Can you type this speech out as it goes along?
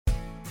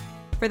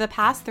For the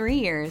past 3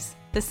 years,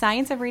 the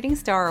Science of Reading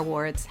Star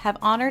Awards have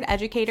honored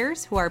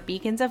educators who are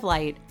beacons of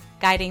light,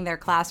 guiding their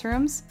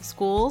classrooms,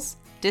 schools,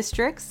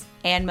 districts,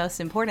 and most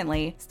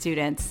importantly,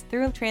 students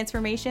through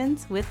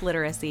transformations with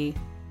literacy.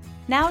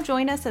 Now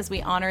join us as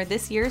we honor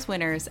this year's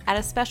winners at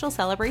a special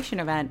celebration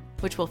event,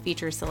 which will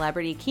feature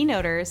celebrity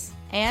keynoters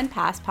and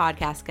past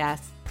podcast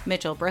guests.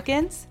 Mitchell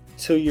Brookins.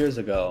 2 years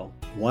ago,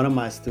 one of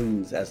my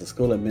students as a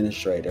school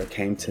administrator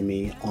came to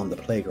me on the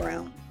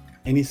playground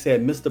and he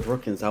said, "Mr.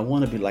 Brookins, I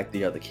want to be like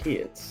the other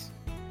kids."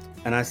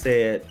 And I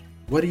said,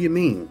 "What do you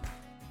mean?"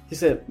 He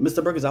said,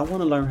 "Mr. Brookins, I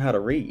want to learn how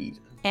to read."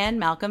 And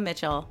Malcolm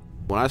Mitchell.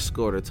 When I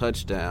scored a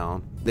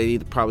touchdown,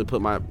 they'd probably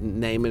put my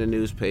name in the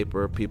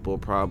newspaper. People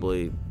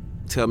probably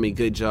tell me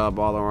good job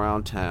all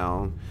around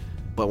town.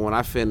 But when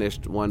I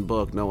finished one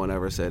book, no one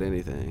ever said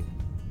anything.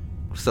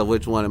 So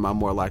which one am I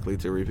more likely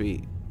to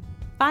repeat?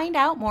 Find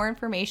out more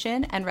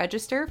information and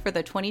register for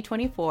the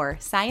 2024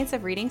 Science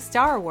of Reading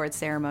Star Awards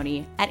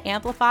ceremony at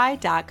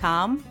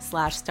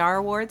amplify.com/Star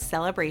Awards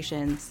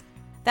celebrations.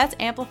 That's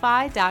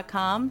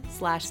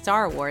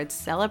amplify.com/Star Awards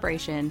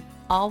celebration,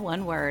 all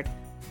one word.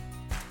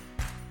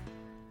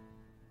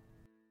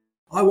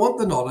 I want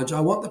the knowledge,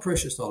 I want the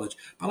precious knowledge,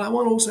 but I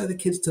want also the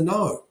kids to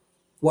know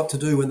what to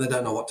do when they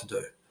don't know what to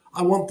do.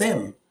 I want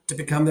them to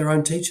become their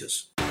own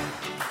teachers.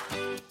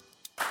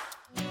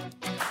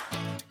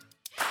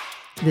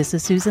 This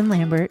is Susan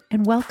Lambert,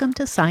 and welcome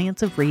to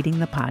Science of Reading,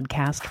 the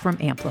podcast from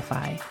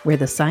Amplify, where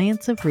the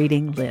science of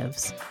reading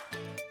lives.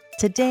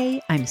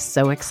 Today, I'm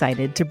so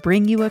excited to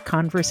bring you a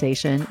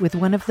conversation with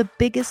one of the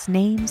biggest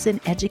names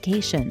in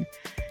education,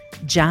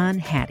 John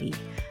Hattie,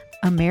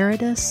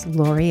 Emeritus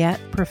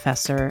Laureate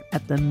Professor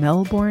at the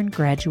Melbourne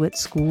Graduate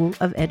School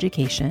of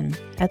Education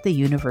at the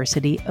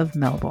University of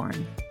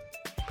Melbourne.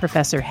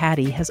 Professor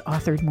Hattie has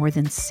authored more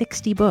than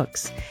 60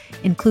 books,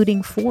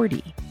 including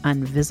 40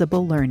 on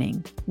visible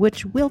learning,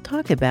 which we'll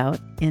talk about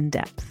in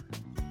depth.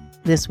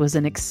 This was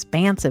an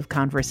expansive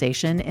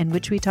conversation in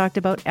which we talked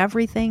about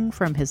everything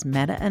from his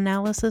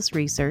meta-analysis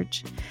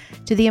research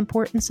to the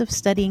importance of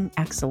studying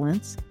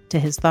excellence to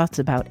his thoughts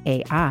about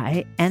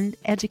AI and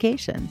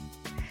education.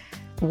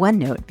 One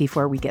note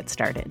before we get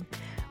started.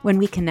 When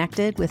we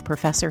connected with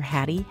Professor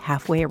Hattie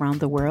halfway around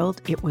the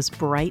world, it was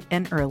bright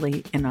and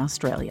early in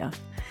Australia.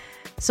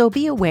 So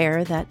be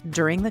aware that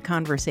during the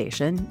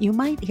conversation, you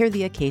might hear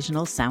the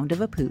occasional sound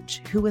of a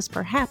pooch who was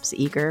perhaps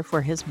eager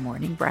for his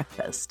morning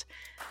breakfast.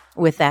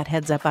 With that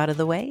heads up out of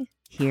the way,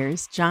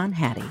 here's John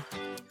Hattie.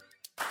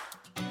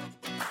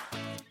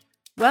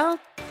 Well,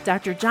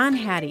 Dr. John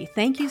Hattie,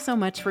 thank you so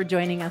much for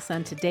joining us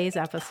on today's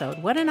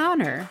episode. What an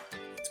honor.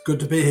 It's good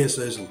to be here,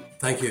 Susan.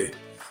 Thank you.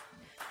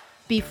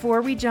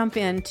 Before we jump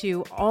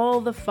into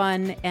all the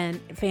fun and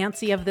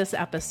fancy of this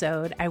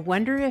episode, I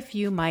wonder if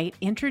you might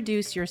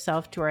introduce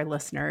yourself to our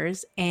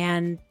listeners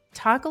and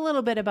talk a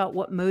little bit about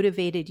what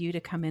motivated you to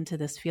come into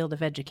this field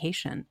of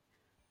education.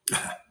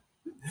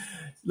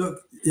 Look,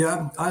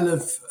 yeah, I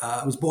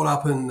was brought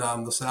up in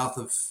the south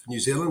of New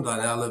Zealand. I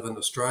now live in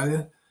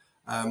Australia.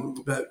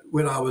 But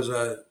when I was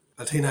a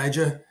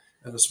teenager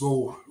in a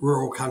small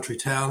rural country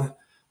town,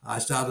 I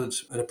started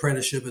an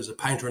apprenticeship as a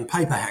painter and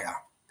paper hanger.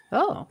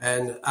 Oh.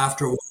 And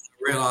after a while,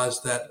 I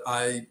realized that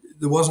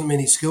there wasn't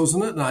many skills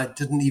in it, and I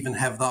didn't even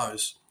have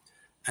those.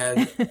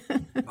 And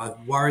I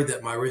worried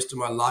that my rest of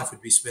my life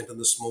would be spent in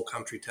this small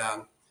country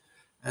town.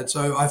 And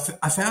so I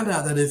found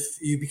out that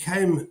if you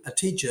became a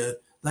teacher,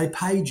 they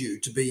paid you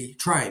to be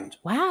trained.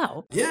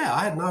 Wow. Yeah,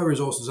 I had no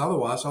resources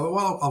otherwise. So I thought,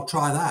 well, I'll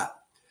try that.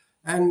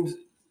 And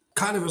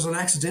kind of as an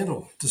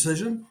accidental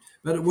decision,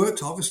 but it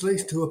worked, obviously,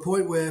 to a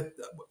point where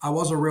I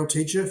was a real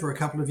teacher for a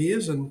couple of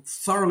years and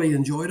thoroughly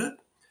enjoyed it.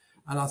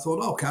 And I thought,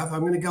 okay, if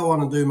I'm going to go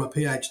on and do my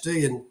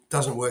PhD and it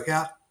doesn't work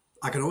out,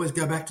 I can always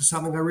go back to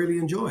something I really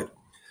enjoyed.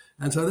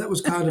 And so that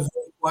was kind of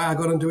why I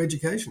got into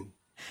education.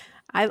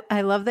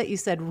 I love that you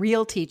said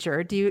real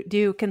teacher. Do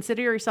you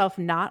consider yourself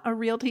not a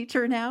real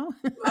teacher now?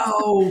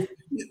 Well,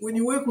 when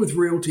you work with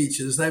real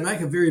teachers, they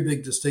make a very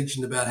big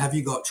distinction about have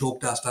you got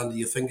chalk dust under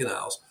your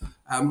fingernails.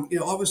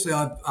 Obviously,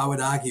 I would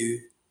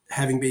argue,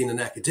 having been an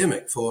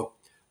academic for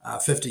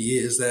 50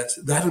 years,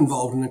 that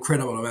involved an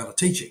incredible amount of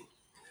teaching.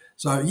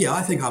 So, yeah,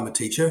 I think I'm a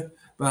teacher,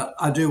 but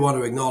I do want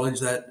to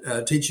acknowledge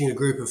that teaching a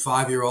group of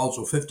 5-year-olds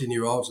or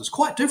 15-year-olds is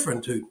quite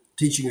different to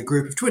teaching a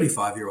group of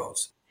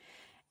 25-year-olds.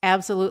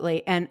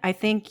 Absolutely. And I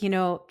think,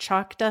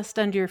 chalk dust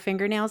under your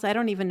fingernails, I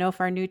don't even know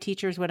if our new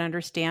teachers would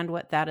understand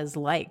what that is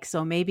like.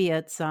 So maybe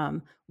it's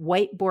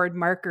whiteboard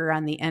marker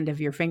on the end of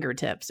your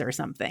fingertips or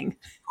something.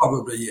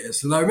 Probably,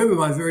 yes. And I remember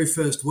my very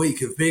first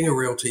week of being a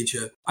real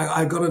teacher,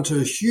 I got into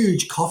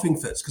huge coughing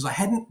fits because I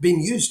hadn't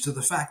been used to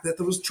the fact that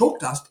there was chalk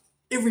dust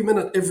every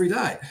minute, every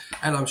day.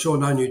 And I'm sure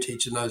no new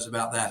teacher knows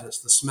about that. It's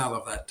the smell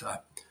of that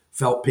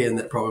felt pen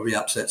that probably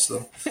upsets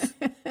them.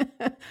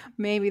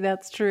 Maybe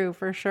that's true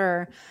for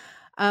sure.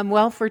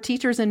 Well, for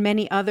teachers and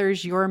many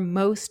others, your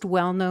most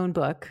well-known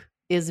book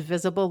is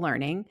Visible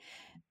Learning.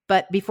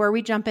 But before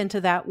we jump into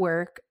that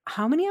work,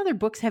 how many other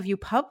books have you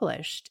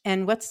published?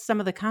 And what's some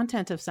of the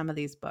content of some of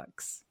these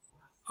books?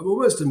 I'm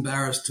almost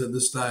embarrassed to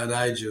this day and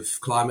age of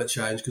climate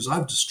change because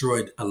I've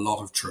destroyed a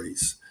lot of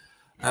trees.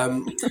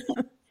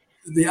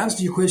 The answer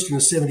to your question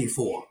is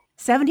 74.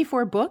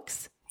 74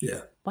 books?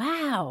 Yeah.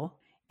 Wow.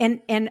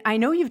 And I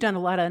know you've done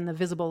a lot on the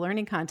visible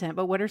learning content,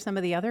 but what are some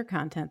of the other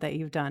content that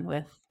you've done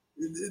with?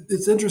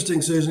 It's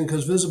interesting, Susan,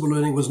 because visible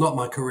learning was not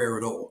my career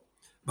at all.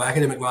 My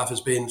academic life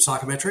has been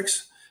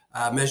psychometrics,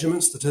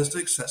 measurement,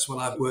 statistics. That's what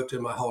I've worked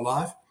in my whole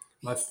life.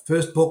 My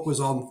first book was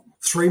on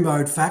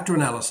three-mode factor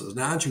analysis.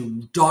 Now, aren't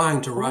you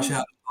dying to rush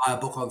out and buy a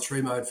book on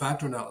three-mode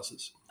factor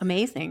analysis?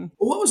 Amazing.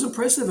 Well, what was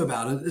impressive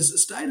about it is it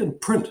stayed in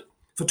print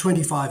for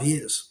 25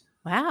 years.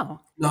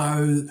 Wow.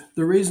 No,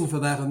 the reason for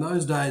that, in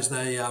those days,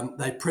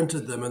 they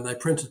printed them and they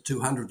printed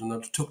 200 and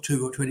it took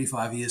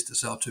 25 years to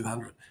sell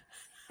 200.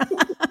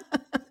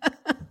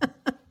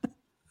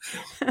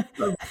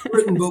 I've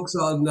written books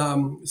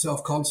on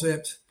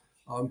self-concept,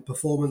 on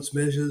performance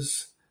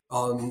measures,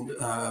 on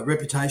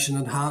reputation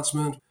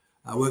enhancement.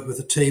 I worked with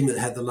a team that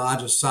had the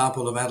largest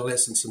sample of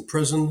adolescents in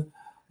prison.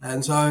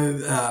 And so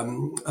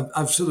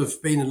I've sort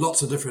of been in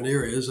lots of different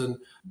areas, and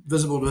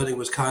visible learning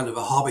was kind of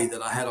a hobby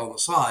that I had on the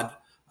side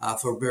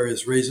for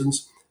various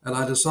reasons. And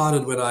I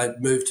decided when I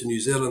moved to New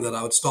Zealand that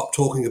I would stop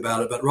talking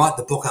about it, but write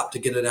the book up to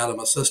get it out of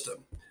my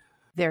system.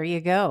 There you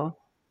go.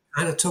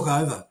 And it took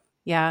over.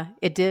 Yeah,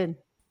 it did.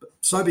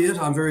 So be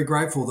it. I'm very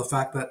grateful the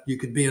fact that you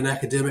could be an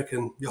academic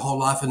in your whole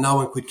life and no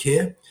one could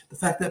care. The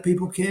fact that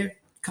people care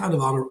kind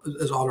of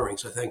is honoring.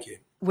 So thank you.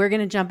 We're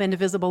going to jump into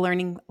visible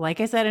learning, like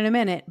I said, in a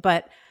minute.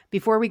 But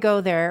before we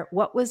go there,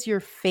 what was your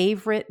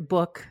favorite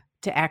book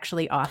to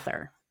actually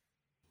author?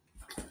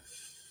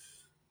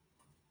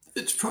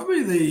 It's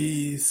probably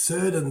the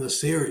third in the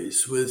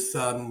series with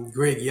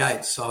Greg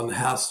Yates on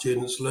how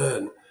students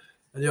learn.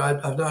 And,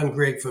 I've known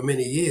Greg for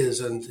many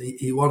years, and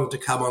he wanted to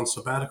come on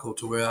sabbatical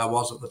to where I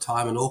was at the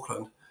time in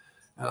Auckland.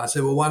 And I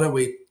said, well, why don't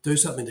we do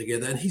something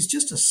together? And he's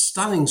just a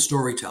stunning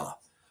storyteller.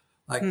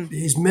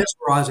 He's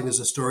mesmerizing as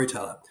a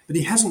storyteller, but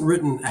he hasn't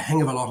written a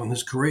hang of a lot in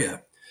his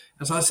career.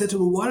 And so I said to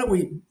him, well, why don't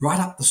we write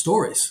up the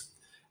stories?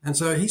 And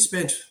so he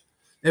spent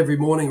every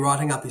morning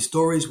writing up his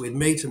stories. We'd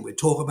meet and we'd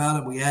talk about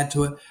it, we add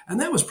to it. And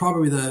that was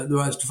probably the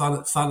most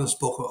funnest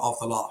book of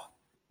the lot.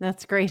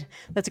 That's great.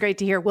 That's great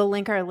to hear. We'll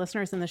link our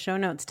listeners in the show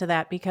notes to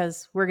that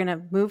because we're going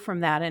to move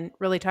from that and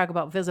really talk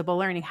about visible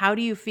learning. How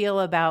do you feel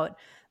about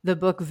the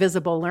book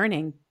Visible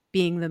Learning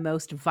being the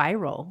most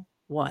viral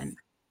one?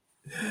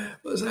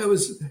 Well, so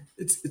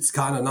it's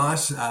kind of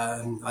nice.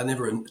 I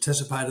never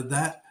anticipated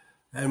that.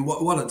 And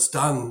what it's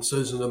done,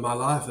 Susan, in my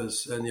life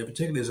is, and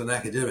particularly as an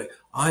academic,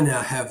 I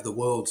now have the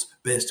world's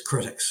best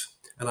critics.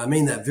 And I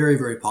mean that very,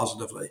 very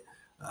positively.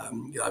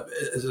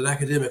 As an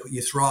academic,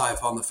 you thrive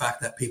on the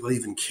fact that people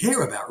even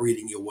care about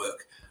reading your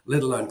work,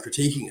 let alone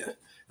critiquing it.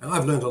 And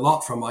I've learned a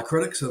lot from my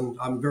critics, and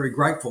I'm very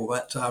grateful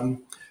that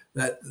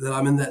that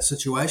I'm in that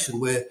situation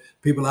where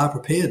people are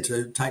prepared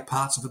to take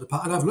parts of it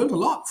apart. And I've learned a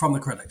lot from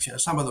the critics.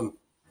 Some of them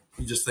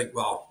you just think,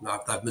 well, no,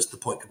 they've missed the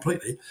point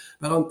completely.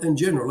 But in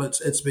general,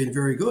 it's been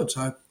very good.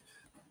 So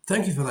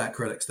thank you for that,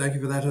 critics. Thank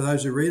you for that to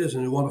those who read it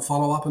and who want to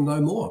follow up and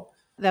know more.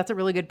 That's a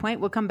really good point.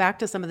 We'll come back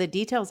to some of the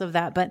details of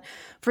that. But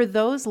for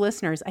those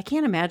listeners, I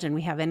can't imagine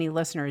we have any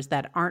listeners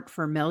that aren't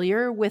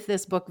familiar with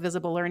this book,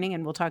 Visible Learning,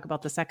 and we'll talk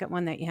about the second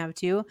one that you have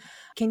too.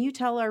 Can you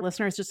tell our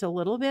listeners just a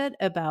little bit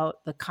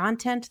about the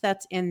content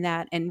that's in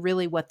that and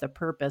really what the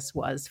purpose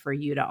was for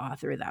you to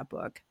author that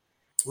book?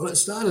 Well, it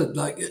started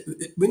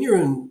when you're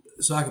in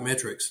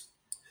psychometrics,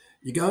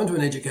 you go into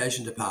an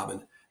education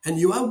department and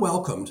you are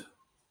welcomed,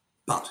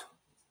 but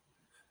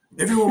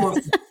everyone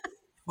wants to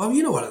well,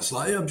 you know what it's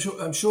like.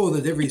 I'm sure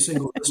that every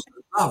single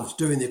listener loves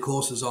doing their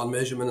courses on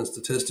measurement and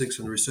statistics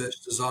and research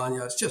design.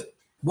 It's just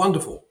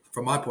wonderful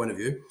from my point of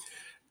view.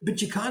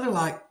 But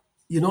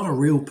you're not a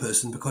real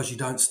person because you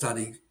don't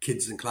study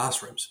kids in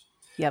classrooms.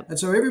 Yep. And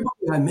so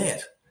everybody I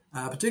met,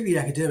 particularly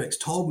academics,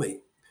 told me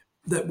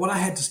that what I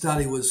had to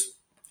study was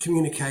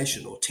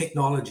communication or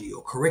technology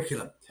or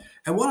curriculum.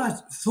 And what I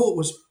thought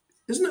was,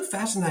 isn't it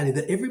fascinating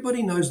that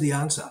everybody knows the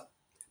answer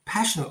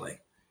passionately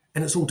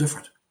and it's all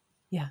different?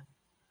 Yeah.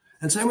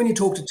 And so when you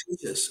talk to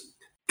teachers,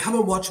 come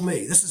and watch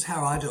me. This is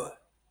how I do it.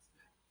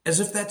 As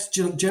if that's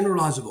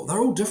generalizable. They're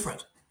all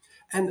different.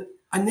 And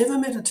I never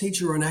met a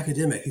teacher or an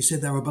academic who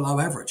said they were below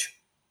average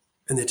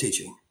in their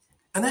teaching.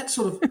 And that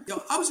sort of,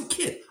 I was a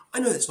kid. I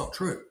know that's not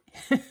true.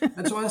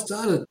 And so I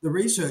started the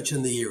research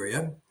in the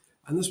area,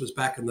 and this was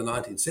back in the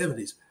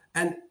 1970s.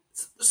 And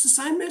it's the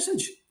same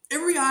message.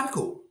 Every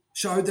article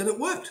showed that it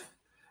worked.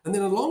 And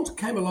then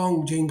came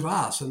along Gene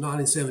Glass in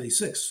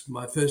 1976,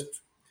 my first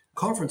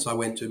conference I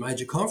went to,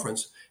 major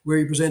conference, where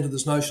he presented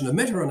this notion of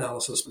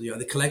meta-analysis,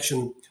 the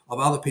collection of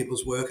other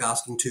people's work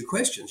asking two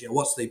questions.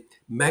 What's the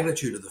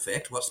magnitude of the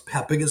effect?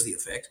 How big is the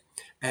effect?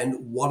 And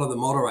what are the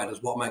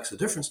moderators? What makes a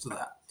difference to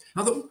that?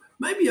 I thought,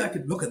 maybe I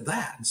could look at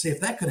that and see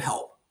if that could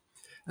help.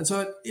 And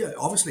so,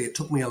 obviously it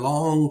took me a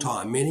long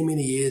time, many,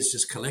 many years,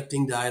 just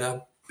collecting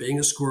data, being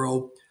a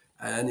squirrel.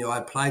 And,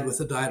 I played with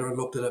the data and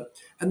looked at it.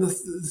 And the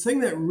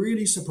thing that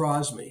really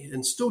surprised me,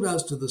 and still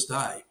does to this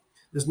day,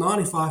 is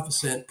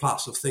 95%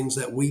 plus of things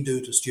that we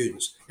do to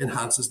students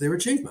enhances their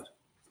achievement.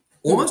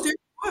 Almost everything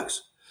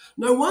works.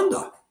 No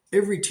wonder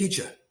every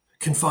teacher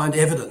can find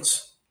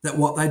evidence that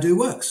what they do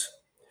works.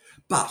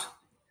 But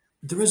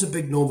there is a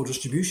big normal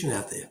distribution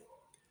out there.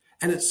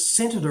 And it's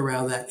centered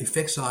around that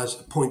effect size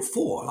of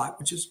 0.4,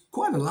 which is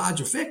quite a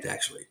large effect,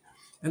 actually.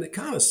 And it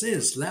kind of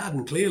says loud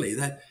and clearly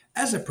that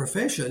as a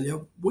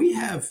profession, we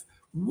have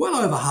well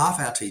over half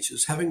our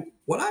teachers having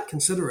what I'd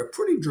consider a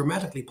pretty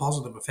dramatically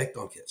positive effect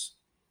on kids,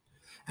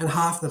 and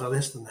half that are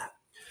less than that.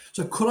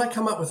 So could I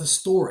come up with a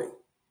story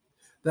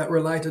that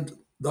related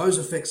those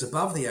effects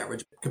above the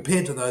average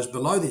compared to those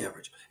below the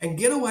average, and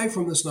get away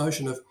from this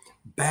notion of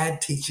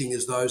bad teaching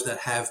as those that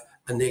have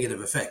a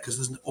negative effect, because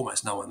there's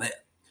almost no one there.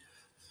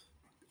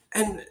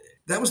 And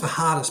that was the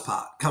hardest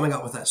part, coming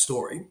up with that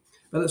story.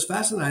 But it's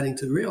fascinating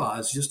to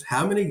realize just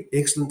how many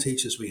excellent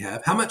teachers we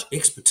have, how much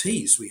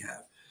expertise we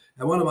have.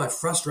 And one of my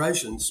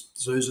frustrations,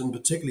 Susan,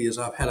 particularly as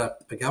I've had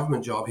a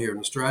government job here in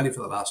Australia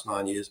for the last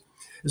 9 years,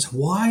 is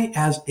why,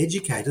 as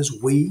educators,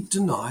 we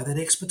deny that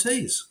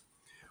expertise.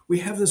 We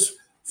have this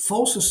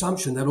false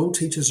assumption that all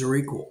teachers are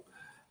equal.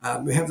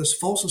 We have this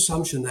false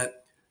assumption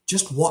that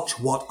just watch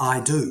what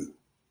I do.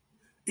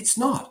 It's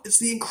not. It's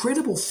the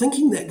incredible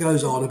thinking that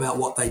goes on about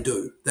what they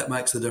do that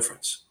makes the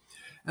difference.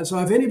 And so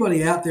if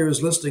anybody out there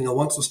is listening or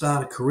wants to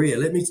start a career,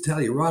 let me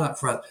tell you right up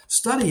front,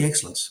 study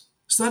excellence,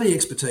 study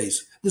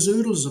expertise. There's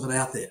oodles of it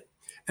out there.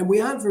 And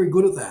we aren't very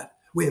good at that.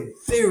 We're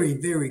very,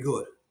 very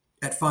good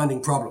at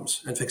finding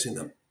problems and fixing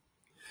them.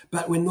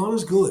 But we're not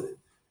as good,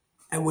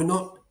 and we're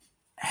not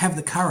have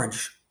the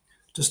courage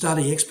to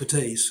study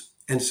expertise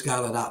and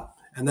scale it up.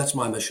 And that's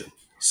my mission.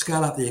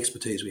 Scale up the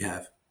expertise we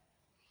have.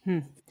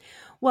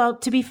 Well,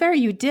 to be fair,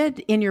 you did,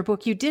 in your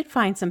book, you did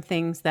find some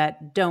things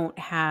that don't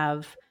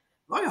have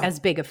as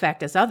big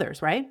effect as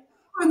others, right?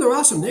 And there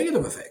are some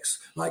negative effects,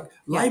 like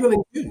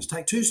labeling students.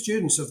 Take two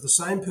students of the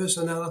same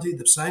personality,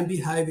 the same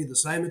behavior, the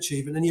same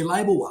achievement, and you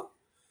label one.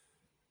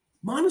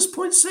 Minus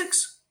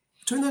 0.6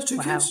 between those two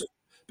kids.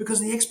 Because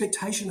the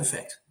expectation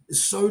effect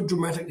is so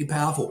dramatically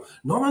powerful,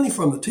 not only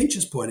from the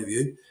teacher's point of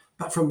view,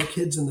 but from the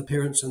kids and the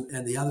parents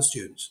and the other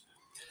students.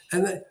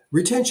 And the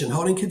retention,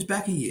 holding kids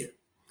back a year.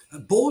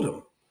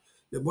 Boredom,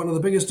 one of the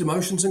biggest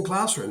emotions in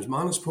classrooms,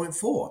 minus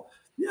 0.4.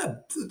 Yeah,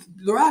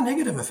 there are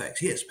negative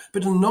effects, yes,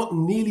 but not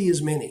nearly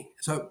as many.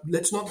 So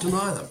let's not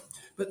deny them.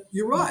 But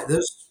you're right,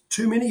 there's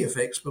too many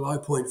effects below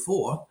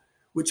 0.4,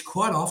 which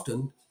quite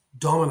often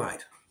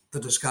dominate the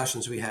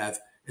discussions we have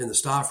in the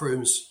staff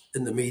rooms,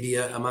 in the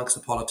media, amongst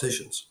the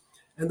politicians.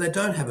 And they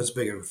don't have as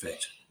big an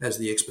effect as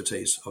the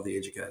expertise of the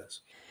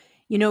educators.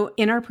 You know,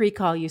 in our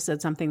pre-call, you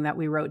said something that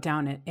we wrote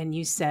down, and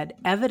you said,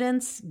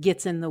 evidence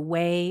gets in the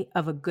way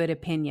of a good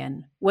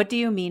opinion. What do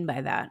you mean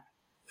by that?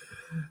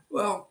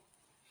 Well,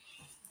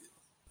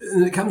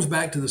 and it comes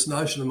back to this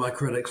notion of my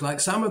critics. Like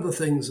some of the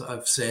things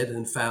I've said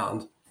and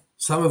found,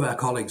 some of our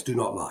colleagues do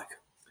not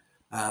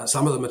like.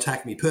 Some of them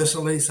attack me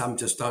personally. Some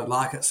just don't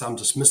like it. Some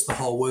dismiss the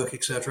whole work,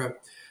 etc.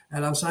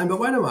 And I'm saying, but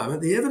wait a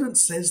moment, the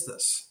evidence says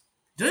this.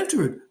 You don't have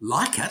to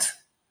like it.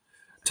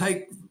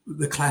 Take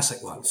the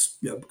classic ones,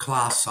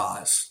 class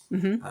size,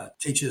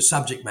 teachers'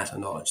 subject matter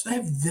knowledge. They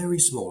have very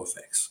small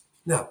effects.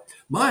 Now,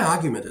 my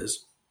argument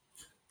is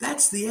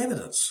that's the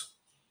evidence.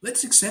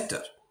 Let's accept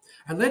it.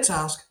 And let's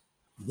ask,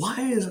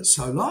 why is it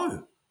so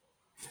low?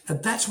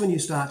 And that's when you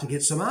start to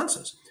get some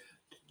answers.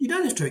 You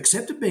don't have to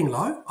accept it being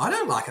low. I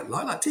don't like it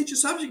low. Like teacher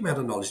subject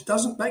matter knowledge, it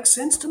doesn't make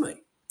sense to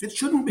me. It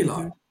shouldn't be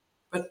low.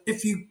 But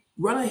if you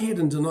run ahead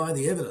and deny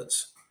the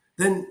evidence,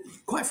 then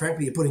quite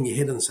frankly, you're putting your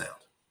head in the sand.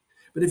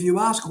 But if you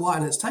ask why,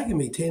 and it's taken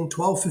me 10,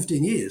 12,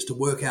 15 years to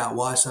work out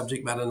why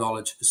subject matter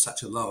knowledge is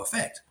such a low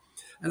effect.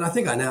 And I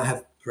think I now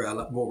have, through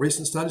our more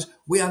recent studies,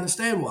 we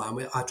understand why.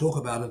 And I talk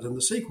about it in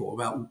the sequel,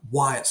 about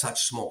why it's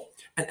such small.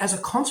 And as a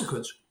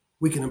consequence,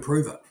 we can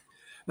improve it.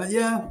 But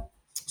yeah,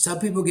 some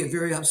people get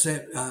very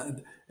upset.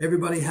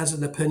 Everybody has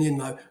an opinion.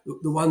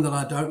 The one that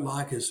I don't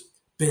like is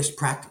best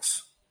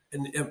practice.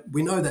 And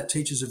we know that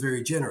teachers are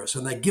very generous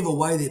and they give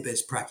away their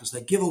best practice.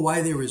 They give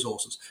away their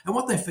resources. And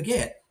what they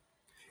forget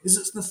is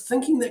it's the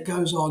thinking that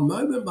goes on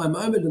moment by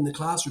moment in the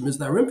classroom as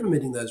they're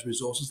implementing those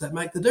resources that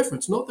make the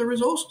difference, not the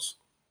resources.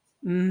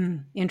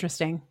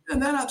 Interesting. And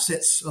that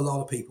upsets a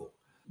lot of people.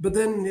 But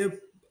then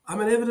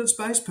I'm an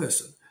evidence-based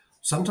person.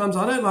 Sometimes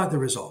I don't like the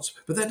results,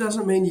 but that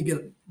doesn't mean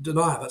you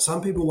deny it. But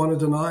some people want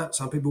to deny it.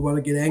 Some people want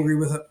to get angry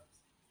with it.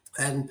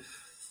 And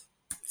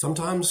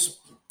sometimes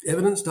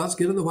evidence does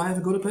get in the way of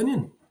a good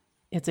opinion.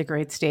 It's a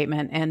great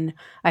statement. And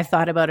I've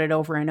thought about it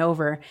over and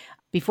over.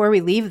 Before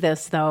we leave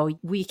this, though,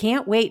 we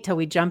can't wait till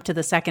we jump to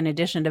the second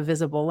edition of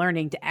Visible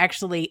Learning to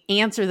actually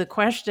answer the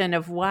question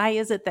of why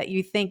is it that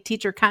you think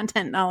teacher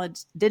content knowledge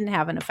didn't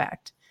have an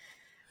effect?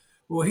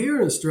 Well, here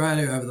in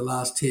Australia over the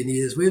last 10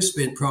 years, we've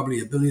spent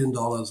probably $1 billion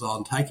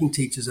on taking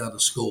teachers out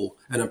of school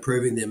and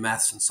improving their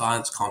maths and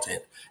science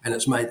content, and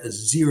it's made a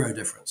zero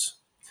difference.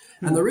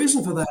 And the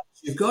reason for that,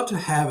 you've got to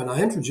have, and I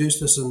introduced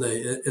this in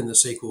the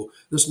sequel,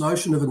 this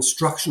notion of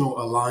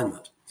instructional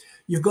alignment.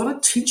 You've got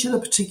to teach in a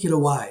particular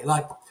way.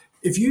 Like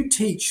if you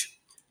teach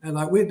And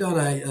like we've done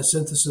a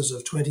synthesis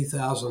of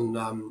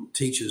 20,000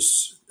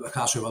 teachers'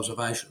 classroom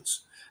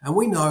observations. And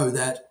we know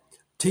that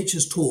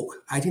teachers talk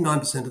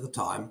 89% of the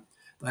time.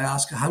 They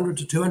ask 100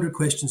 to 200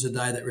 questions a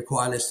day that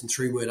require less than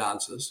 3-word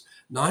answers.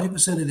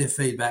 90% of their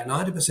feedback,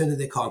 90% of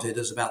their content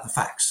is about the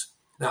facts.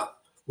 Now,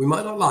 we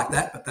might not like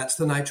that, but that's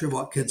the nature of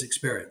what kids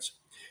experience.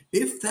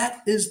 If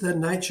that is the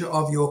nature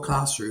of your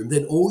classroom,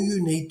 then all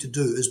you need to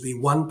do is be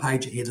 1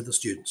 page ahead of the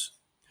students.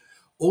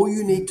 All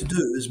you need to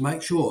do is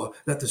make sure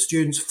that the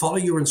students follow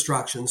your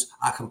instructions,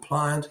 are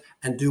compliant,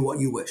 and do what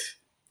you wish.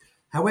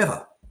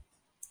 However,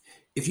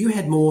 if you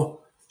had more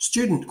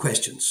student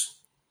questions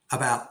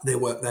about their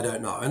work they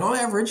don't know, and on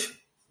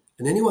average,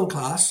 in any one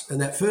class, in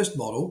that first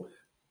model,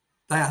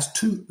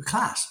 the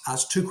class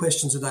asks 2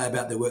 questions a day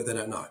about their work they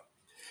don't know.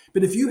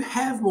 But if you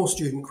have more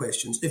student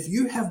questions, if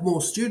you have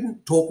more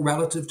student talk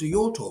relative to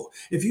your talk,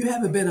 if you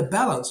have a better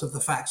balance of the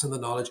facts and the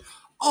knowledge,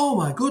 oh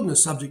my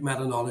goodness, subject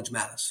matter knowledge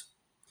matters.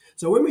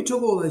 So when we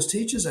took all those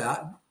teachers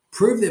out,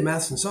 proved their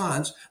maths and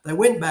science, they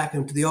went back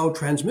into the old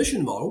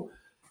transmission model.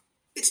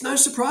 It's no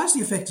surprise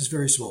the effect is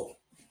very small.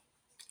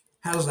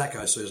 How does that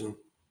go, Susan?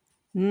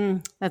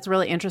 That's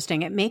really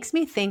interesting. It makes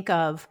me think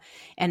of,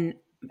 and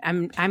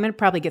I'm going to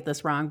probably get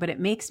this wrong, but it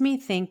makes me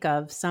think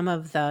of some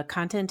of the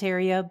content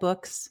area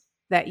books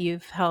that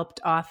you've helped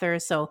author.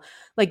 So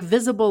like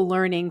visible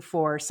learning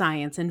for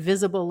science and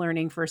visible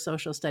learning for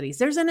social studies.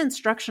 There's an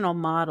instructional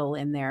model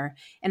in there.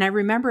 And I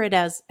remember it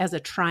as a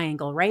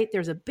triangle, right?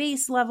 There's a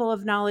base level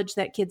of knowledge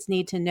that kids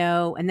need to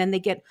know. And then they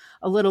get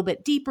a little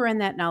bit deeper in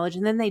that knowledge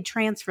and then they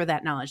transfer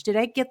that knowledge. Did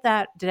I get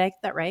that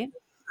right?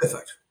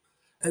 Perfect.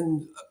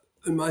 And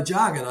in my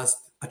jargon,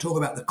 I talk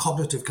about the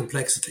cognitive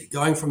complexity,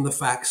 going from the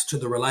facts to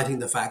the relating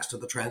the facts to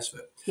the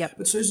transfer. Yep.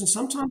 But Susan,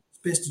 sometimes it's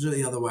best to do it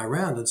the other way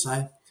around and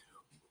say,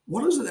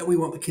 what is it that we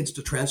want the kids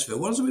to transfer?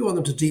 What is it we want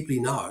them to deeply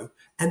know?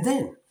 And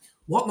then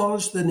what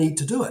knowledge do they need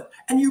to do it?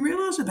 And you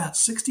realize about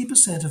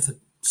 60% of the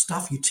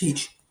stuff you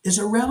teach is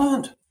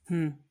irrelevant.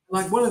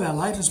 Like one of our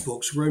latest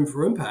books, Room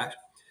for Impact,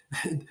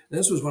 and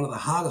this was one of the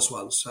hardest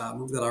ones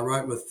that I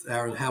wrote with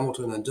Aaron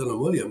Hamilton and Dylan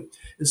William,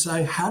 is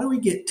saying, how do we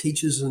get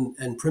teachers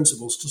and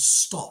principals to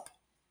stop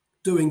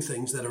doing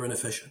things that are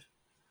inefficient?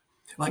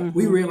 Like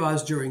we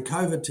realized during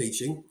COVID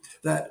teaching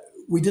that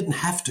we didn't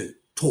have to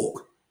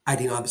talk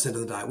 89% of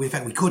the day. In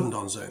fact, we couldn't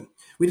on Zoom.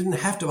 We didn't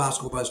have to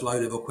ask all those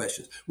low-level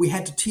questions. We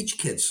had to teach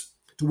kids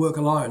to work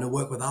alone and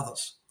work with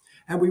others.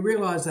 And we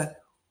realized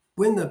that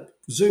when the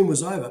Zoom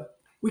was over,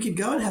 we could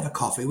go and have a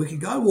coffee. We could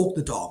go and walk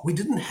the dog. We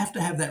didn't have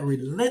to have that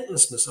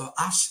relentlessness of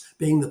us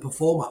being the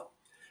performer.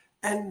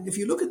 And if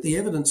you look at the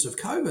evidence of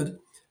COVID,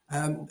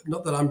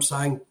 not that I'm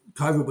saying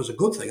COVID was a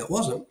good thing, it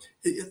wasn't.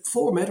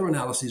 4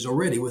 meta-analyses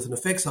already with an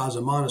effect size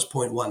of minus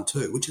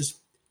 0.12, which is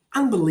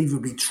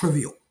unbelievably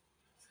trivial.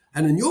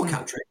 And in your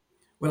country,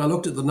 when I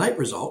looked at the NAEP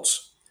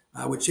results,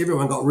 which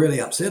everyone got really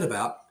upset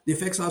about, the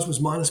effect size was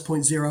minus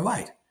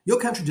 0.08. Your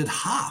country did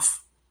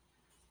half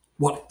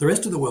what the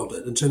rest of the world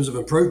did in terms of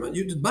improvement.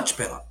 You did much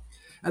better.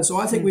 And so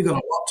I think we've got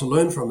a lot to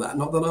learn from that.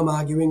 Not that I'm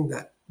arguing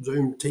that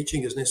Zoom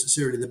teaching is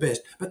necessarily the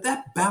best, but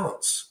that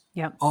balance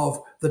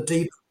of the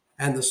deep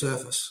and the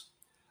surface,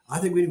 I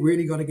think we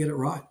really got to get it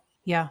right.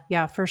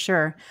 Yeah, for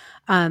sure.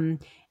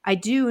 I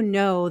do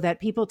know that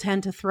people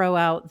tend to throw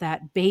out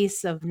that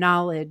base of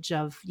knowledge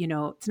of,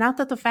 it's not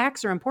that the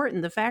facts are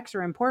important. The facts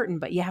are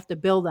important, but you have to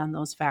build on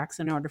those facts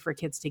in order for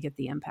kids to get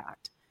the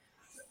impact.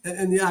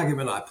 And the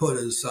argument I put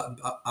is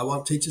I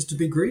want teachers to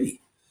be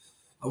greedy.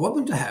 I want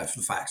them to have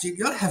the facts. You've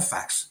got to have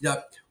facts.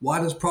 Why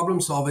does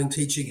problem-solving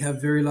teaching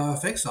have very low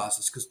effect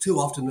sizes? Because too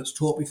often it's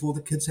taught before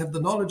the kids have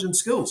the knowledge and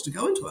skills to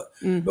go into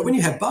it. But when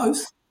you have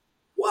both,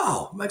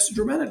 wow, it makes a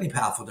dramatically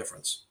powerful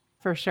difference.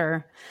 For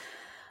sure.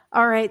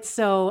 All right.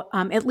 So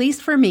at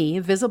least for me,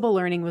 visible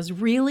learning was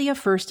really a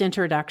first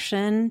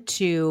introduction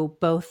to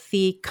both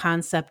the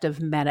concept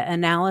of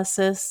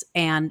meta-analysis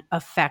and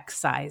effect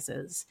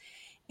sizes.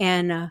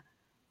 And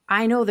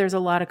I know there's a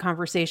lot of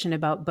conversation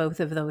about both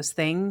of those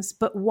things,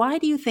 but why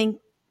do you think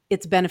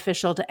it's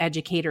beneficial to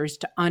educators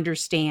to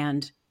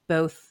understand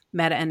both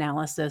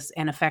meta-analysis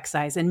and effect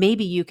size? And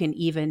maybe you can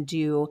even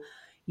do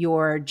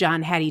your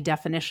John Hattie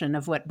definition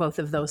of what both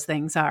of those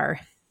things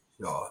are.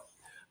 Sure.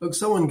 Look,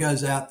 someone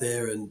goes out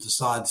there and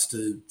decides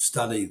to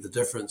study the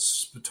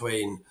difference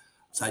between,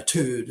 say,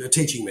 a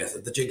teaching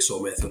method, the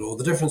jigsaw method, or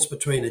the difference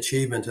between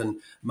achievement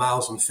in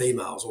males and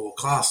females, or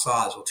class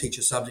size, or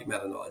teacher subject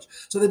matter knowledge.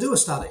 So they do a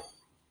study.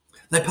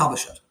 They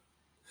publish it.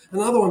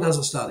 Another one does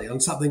a study on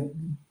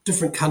something,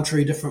 different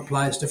country, different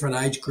place, different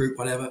age group,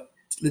 whatever,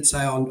 let's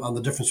say on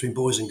the difference between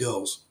boys and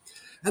girls.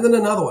 And then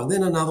another one,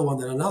 then another one,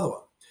 then another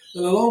one.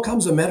 Then along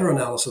comes a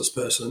meta-analysis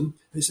person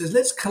who says,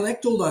 let's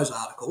collect all those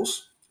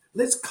articles,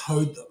 let's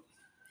code them.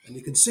 And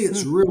you can see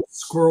it's real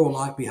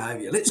squirrel-like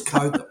behavior. Let's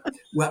code them.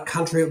 What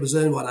country it was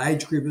in, what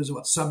age group it was,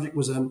 what subject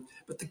was in.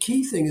 But the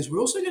key thing is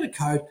we're also going to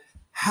code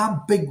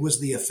how big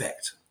was the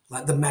effect,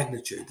 like the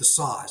magnitude, the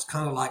size,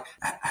 kind of like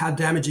how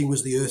damaging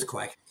was the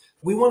earthquake.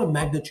 We want a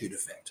magnitude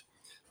effect.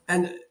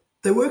 And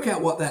they work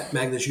out what that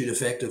magnitude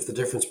effect of the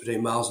difference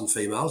between males and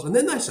females. And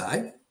then they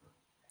say,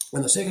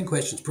 And the second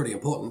question is pretty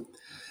important.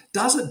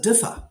 Does it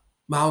differ,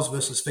 males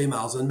versus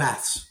females, in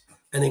maths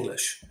and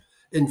English,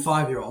 in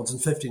 5-year-olds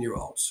and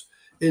 15-year-olds,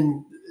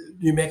 in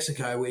New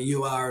Mexico, where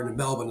you are, and in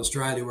Melbourne,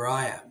 Australia, where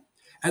I am?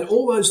 And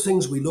all those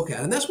things we look at,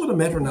 and that's what a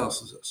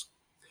meta-analysis is.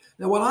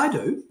 Now, what I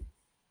do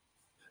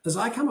is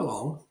I come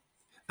along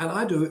and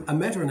I do a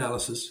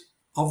meta-analysis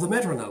of the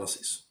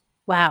meta-analyses.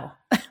 Wow.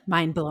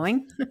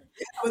 Mind-blowing.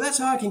 Well, that's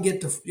how I can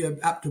get to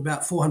up to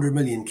about 400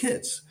 million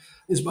kids,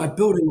 is by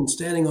building and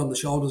standing on the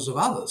shoulders of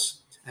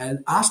others and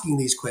asking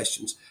these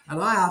questions.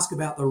 And I ask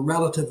about the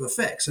relative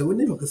effects. So when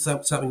you look at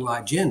something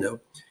like gender,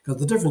 because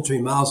the difference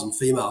between males and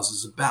females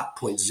is about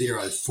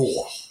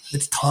 0.04.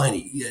 It's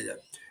tiny. Yeah.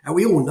 And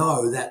we all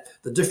know that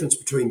the difference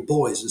between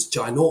boys is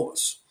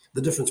ginormous.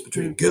 The difference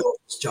between girls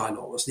is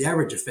ginormous. The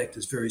average effect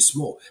is very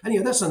small.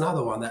 And that's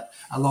another one that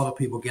a lot of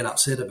people get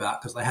upset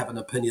about, because they have an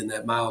opinion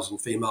that males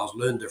and females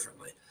learn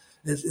differently.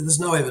 There's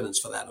no evidence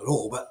for that at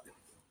all, but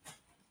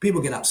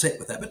people get upset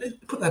with that.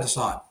 But put that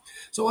aside.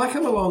 So I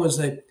come along as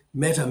a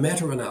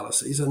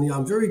meta-analyses, and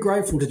I'm very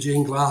grateful to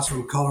Gene Glass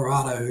from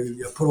Colorado,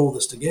 who put all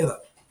this together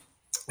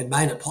and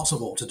made it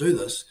possible to do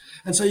this.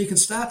 And so you can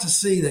start to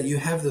see that you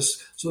have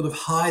this sort of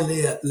high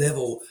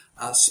level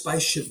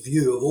spaceship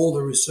view of all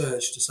the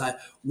research to say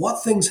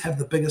what things have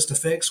the biggest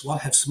effects,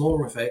 what have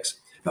smaller effects.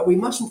 But we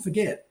mustn't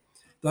forget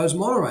those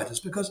moderators,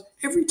 because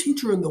every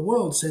teacher in the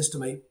world says to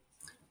me,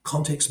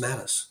 context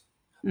matters.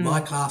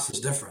 My class is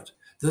different.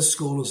 This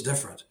school is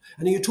different.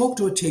 And you talk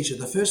to a teacher,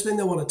 the first thing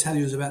they want to tell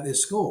you is about their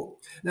school.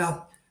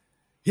 Now,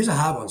 here's a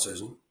hard one,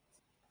 Susan.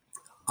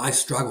 I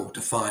struggle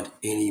to find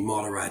any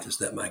moderators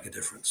that make a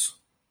difference.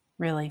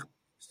 Really?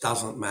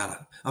 Doesn't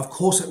matter. Of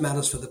course, it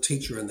matters for the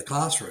teacher in the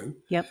classroom.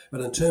 Yep.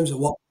 But in terms of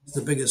what's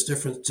the biggest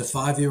difference to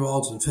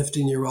 5-year-olds and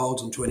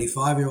 15-year-olds and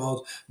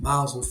 25-year-olds,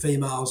 males and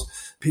females,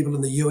 people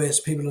in the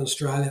US, people in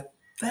Australia,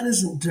 that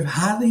isn't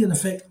hardly an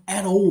effect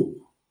at all.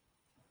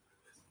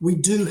 We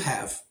do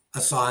have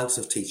a science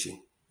of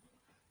teaching.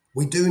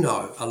 We do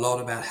know a lot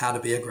about how to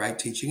be a great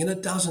teacher, and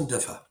it doesn't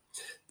differ.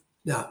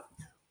 Now,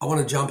 I want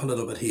to jump a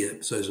little bit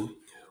here, Susan,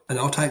 and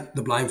I'll take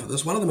the blame for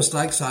this. One of the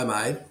mistakes I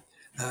made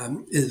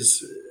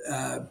is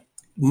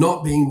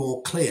not being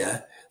more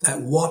clear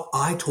that what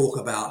I talk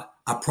about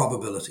are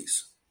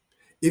probabilities.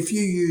 If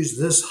you use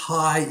this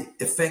high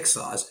effect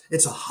size,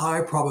 it's a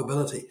high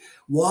probability.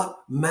 What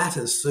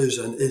matters,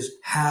 Susan, is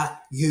how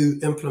you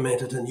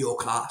implement it in your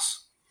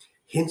class.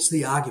 Hence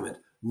the argument,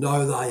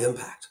 know thy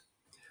impact.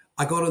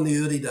 I got in the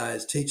early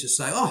days, teachers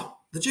say, oh,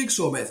 the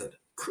jigsaw method,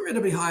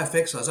 incredibly high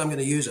effect size, I'm going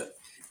to use it.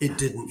 It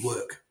didn't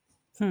work.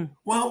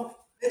 Well,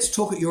 let's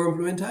talk at your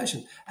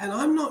implementation. And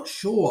I'm not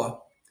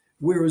sure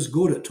we're as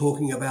good at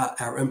talking about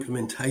our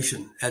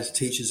implementation as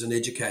teachers and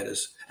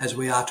educators as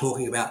we are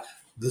talking about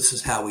this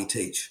is how we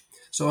teach.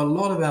 So a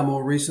lot of our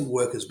more recent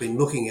work has been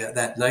looking at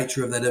that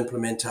nature of that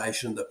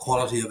implementation, the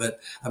quality of it,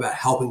 about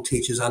helping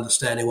teachers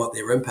understanding what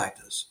their impact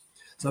is.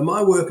 So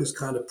my work is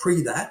kind of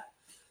pre that.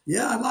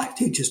 Yeah, I'd like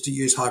teachers to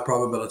use high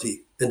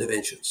probability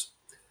interventions,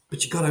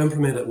 but you've got to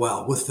implement it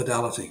well, with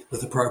fidelity,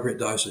 with appropriate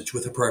dosage,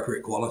 with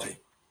appropriate quality.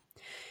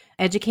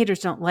 Educators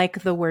don't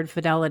like the word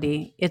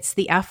fidelity. It's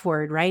the F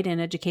word, right, in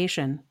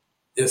education?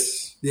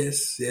 Yes.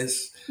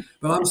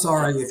 But I'm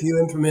sorry, if you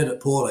implement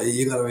it poorly,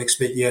 you've got to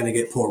expect you're going to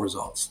get poor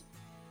results.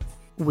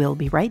 We'll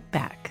be right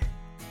back.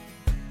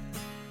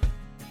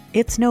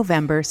 It's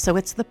November, so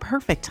it's the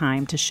perfect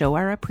time to show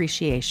our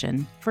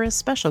appreciation for a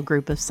special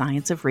group of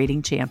Science of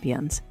Reading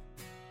champions.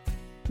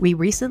 We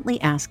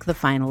recently asked the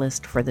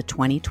finalists for the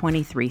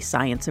 2023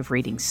 Science of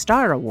Reading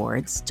Star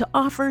Awards to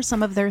offer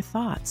some of their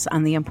thoughts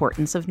on the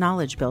importance of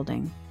knowledge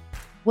building.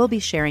 We'll be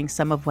sharing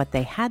some of what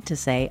they had to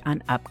say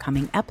on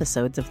upcoming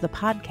episodes of the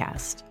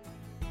podcast.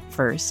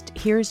 First,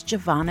 here's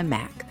Giovanna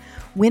Mack,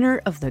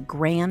 winner of the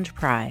grand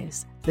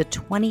prize, the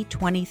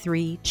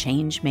 2023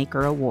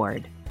 Changemaker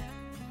Award.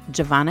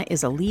 Giovanna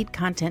is a lead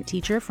content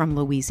teacher from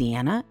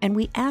Louisiana, and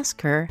we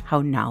ask her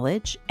how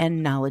knowledge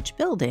and knowledge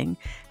building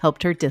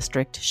helped her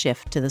district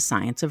shift to the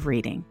science of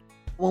reading.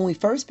 When we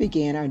first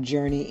began our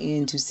journey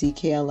into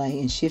CKLA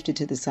and shifted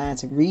to the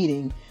science of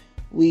reading,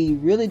 we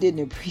really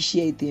didn't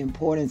appreciate the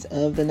importance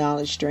of the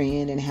knowledge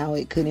strand and how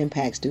it could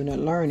impact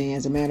student learning.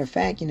 As a matter of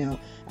fact,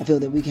 I feel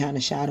that we kind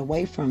of shied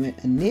away from it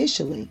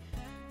initially.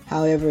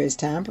 However, as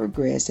time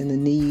progressed and the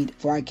need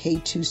for our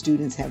K-2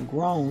 students have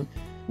grown,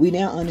 we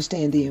now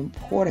understand the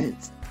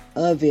importance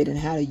of it and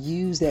how to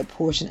use that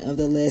portion of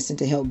the lesson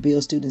to help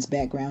build students'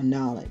 background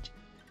knowledge.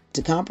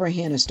 To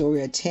comprehend a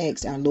story or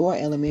text, our lower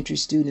elementary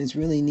students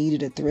really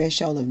needed a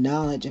threshold of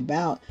knowledge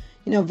about,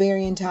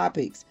 varying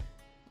topics.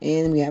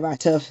 And we have our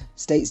tough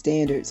state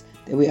standards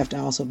that we have to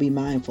also be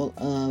mindful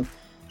of.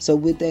 So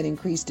with that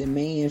increased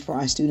demand for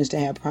our students to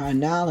have prior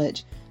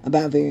knowledge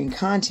about varying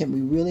content,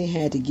 we really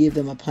had to give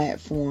them a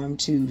platform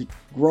to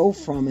grow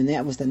from, and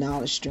that was the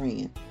knowledge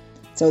strand.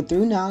 So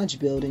through knowledge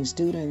building,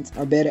 students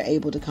are better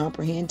able to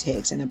comprehend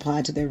text and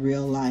apply to their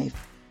real life.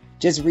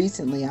 Just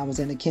recently, I was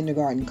in a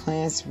kindergarten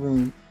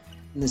classroom,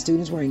 and the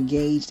students were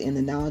engaged in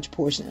the knowledge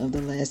portion of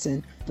the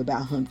lesson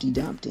about Humpty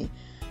Dumpty.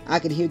 I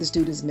could hear the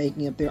students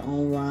making up their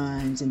own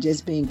rhymes and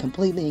just being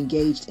completely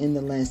engaged in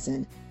the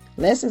lesson.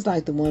 Lessons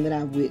like the one that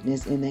I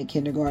witnessed in that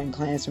kindergarten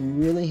classroom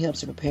really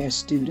helps to prepare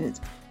students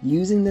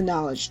using the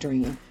knowledge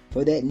stream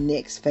for that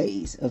next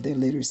phase of their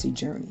literacy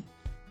journey.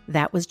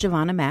 That was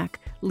Giovanna Mack,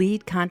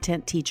 lead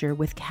content teacher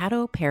with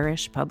Caddo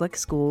Parish Public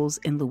Schools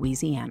in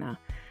Louisiana.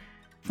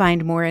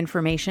 Find more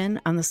information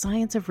on the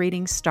Science of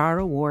Reading Star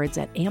Awards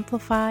at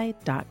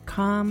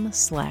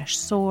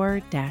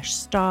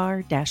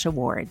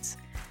amplify.com/soar-star-awards.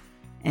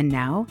 And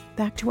now,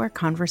 back to our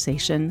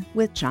conversation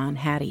with John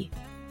Hattie.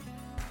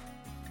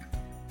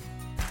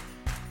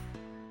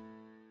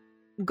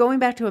 Going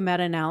back to a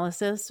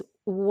meta-analysis,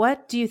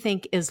 what do you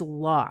think is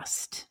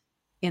lost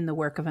in the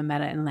work of a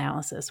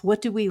meta-analysis?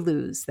 What do we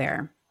lose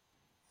there?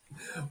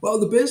 Well,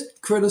 the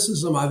best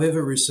criticism I've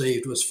ever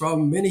received was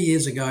from many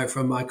years ago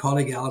from my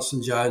colleague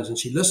Alison Jones, and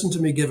she listened to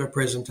me give a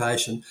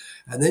presentation,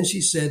 and then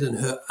she said in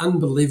her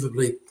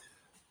unbelievably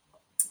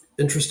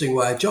interesting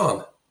way,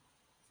 "John,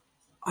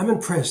 I'm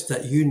impressed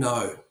that you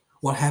know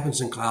what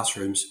happens in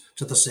classrooms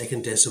to the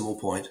second decimal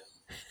point."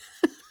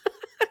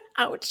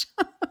 Ouch.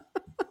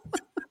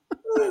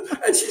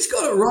 And she's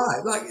got it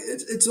right. Like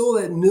it's all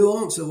that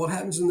nuance of what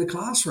happens in the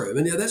classroom,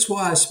 and that's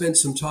why I spent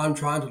some time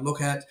trying to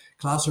look at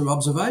classroom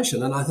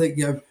observation. And I think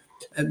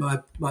and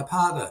my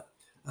partner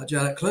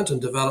Janet Clinton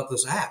developed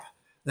this app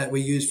that we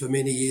used for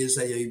many years.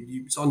 That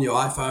it's on your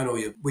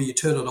iPhone where you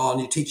turn it on,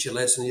 you teach your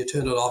lesson, you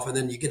turn it off, and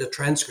then you get a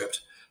transcript.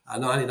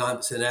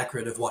 99%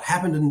 accurate of what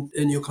happened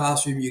in your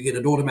classroom. You get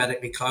it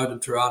automatically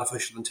coded through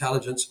artificial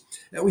intelligence.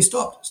 And we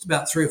stopped just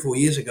about 3 or 4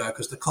 years ago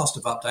because the cost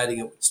of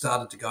updating it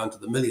started to go into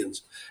the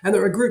millions. And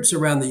there are groups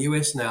around the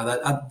US now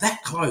that are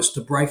that close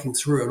to breaking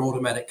through an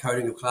automatic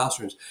coding of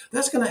classrooms.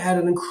 That's going to add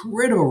an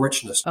incredible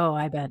richness. Oh,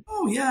 I bet.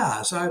 Oh,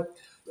 yeah. So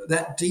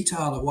that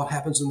detail of what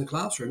happens in the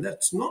classroom,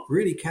 that's not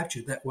really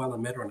captured that well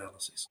in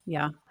meta-analysis.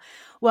 Yeah.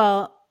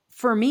 Well,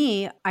 for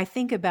me, I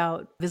think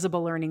about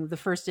Visible Learning, the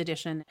first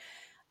edition.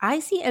 I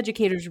see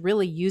educators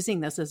really using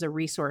this as a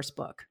resource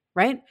book,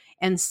 right?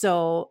 And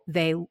so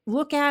they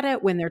look at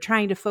it when they're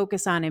trying to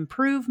focus on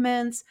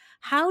improvements.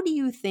 How do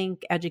you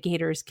think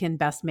educators can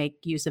best make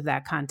use of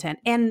that content?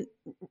 And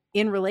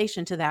in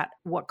relation to that,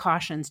 what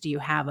cautions do you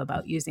have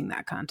about using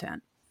that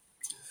content?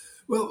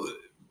 Well,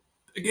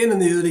 again, in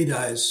the early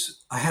days,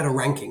 I had a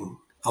ranking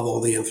of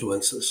all the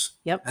influences.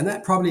 Yep. And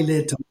that probably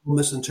led to more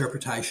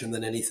misinterpretation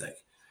than anything.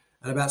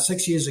 And about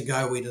 6 years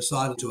ago, we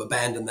decided to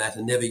abandon that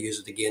and never use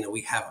it again, and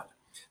we haven't.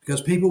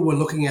 Because people were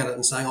looking at it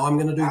and saying, I'm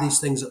going to do these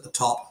things at the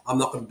top. I'm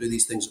not going to do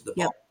these things at the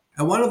bottom.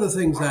 And one of the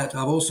things that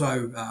I've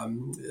also,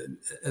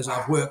 as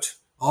I've worked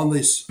on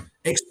this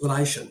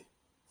explanation,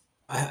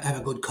 I have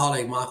a good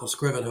colleague, Michael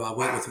Scriven, who I've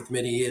worked with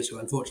many years, who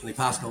unfortunately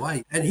passed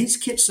away. And he's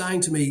kept saying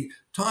to me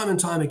time and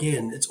time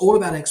again, it's all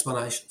about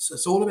explanations.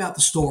 It's all about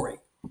the story.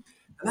 And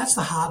that's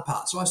the hard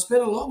part. So I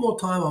spent a lot more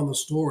time on the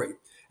story.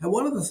 And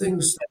one of the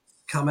things that's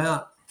come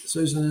out,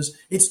 Susan, is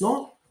it's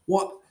not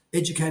what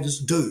educators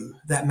do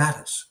that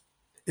matters.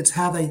 It's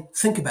how they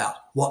think about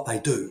what they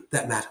do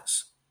that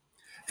matters.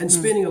 And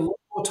spending a lot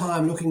more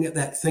time looking at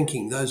that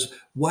thinking, those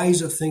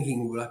ways of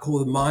thinking, what I call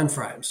the mind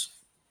frames.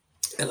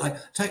 And like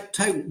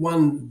take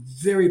one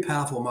very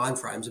powerful mind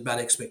frames about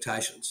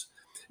expectations.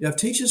 If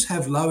teachers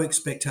have low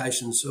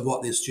expectations of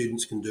what their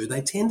students can do, they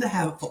tend to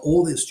have it for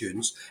all their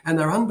students, and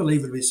they're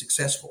unbelievably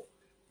successful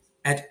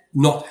at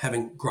not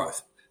having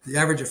growth. The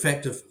average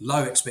effect of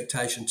low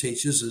expectation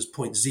teachers is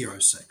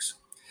 0.06.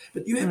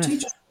 But you have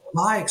teachers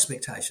with high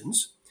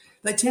expectations.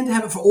 They tend to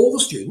have it for all the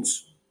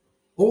students.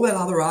 All that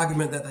other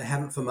argument that they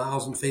have it for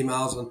males and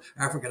females and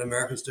African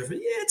Americans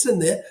different, yeah, it's in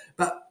there.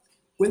 But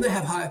when they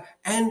have high,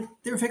 and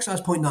their effect size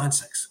is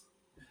 0.96.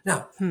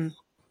 Now,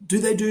 do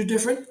they do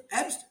different?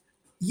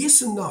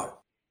 Yes and no.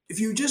 If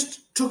you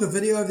just took a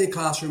video of their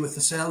classroom with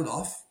the sound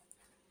off,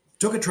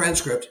 took a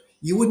transcript,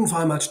 you wouldn't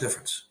find much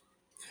difference.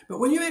 But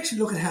when you actually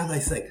look at how they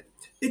think,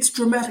 it's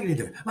dramatically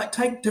different. Like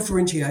take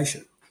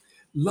differentiation.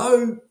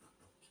 Low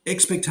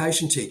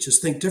expectation teachers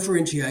think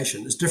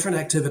differentiation is different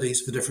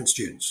activities for different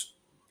students.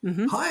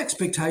 High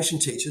expectation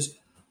teachers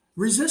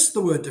resist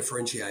the word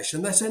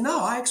differentiation. They say,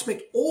 no, I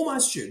expect all my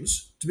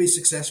students to be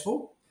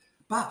successful,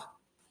 but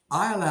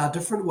I allow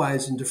different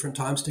ways and different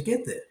times to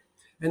get there.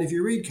 And if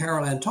you read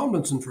Carol Ann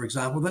Tomlinson, for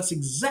example, that's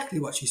exactly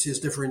what she says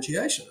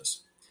differentiation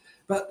is.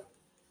 But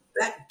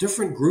that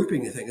different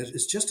grouping thing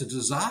is just a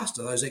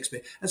disaster,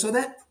 and so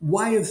that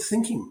way of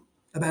thinking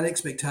about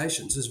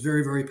expectations is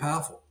very, very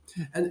powerful.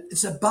 And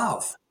it's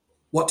above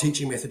what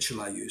teaching method should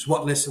I use?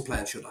 What lesson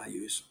plan should I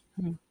use?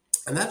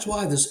 And that's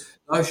why this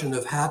notion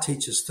of how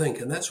teachers think,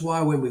 and that's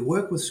why when we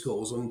work with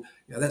schools, and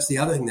that's the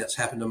other thing that's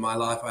happened in my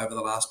life over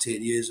the last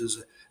 10 years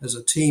as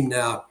a team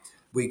now,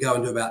 we go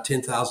into about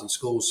 10,000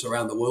 schools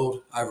around the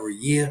world over a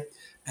year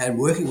and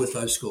working with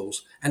those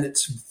schools. And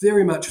it's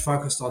very much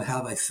focused on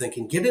how they think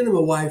and getting them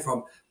away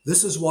from,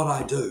 this is what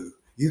I do.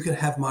 You can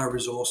have my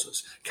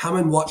resources. Come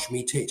and watch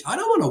me teach. I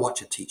don't want to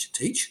watch a teacher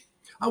teach.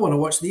 I want to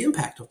watch the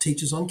impact of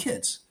teachers on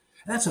kids.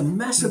 And that's a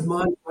massive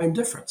mind frame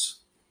difference.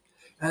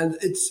 And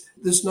it's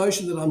this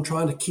notion that I'm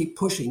trying to keep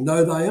pushing,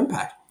 know thy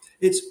impact.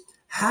 It's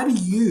How do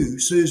you,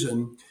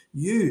 Susan,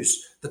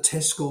 use the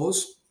test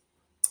scores,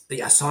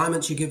 the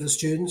assignments you give the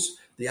students,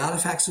 the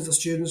artifacts of the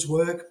students'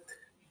 work,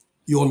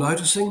 your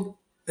noticing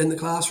in the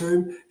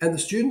classroom, and the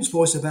student's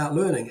voice about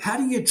learning? How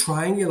do you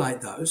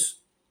triangulate those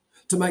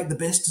to make the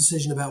best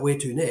decision about where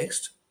to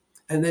next,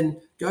 and then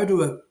go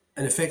to an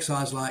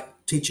exercise like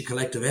teacher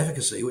collective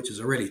efficacy, which is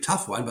a really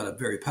tough one, but a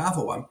very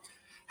powerful one?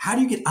 How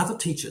do you get other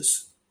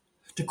teachers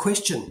to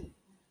question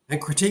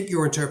and critique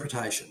your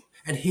interpretation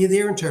and hear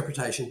their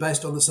interpretation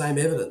based on the same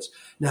evidence?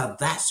 Now,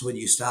 that's when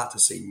you start to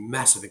see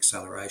massive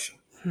acceleration,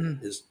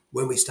 is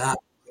when we start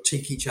to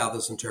critique each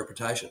other's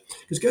interpretation.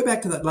 Because go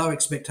back to that low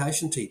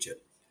expectation teacher.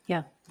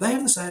 Yeah. They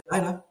have the same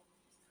data,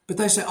 but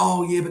they say,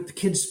 oh, yeah, but the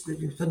kids,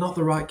 they're not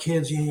the right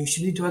kids. You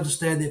need to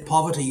understand their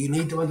poverty. You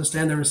need to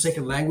understand they're a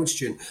second language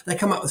student. They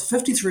come up with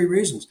 53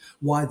 reasons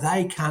why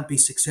they can't be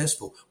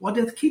successful. Why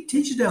the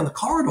teacher down the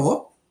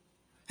corridor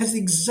has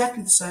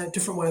exactly the same,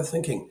 different way of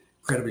thinking.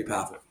 Incredibly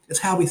powerful. It's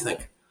how we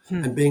think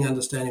and being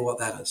understanding what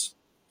that is.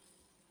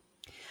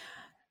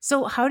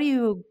 So how do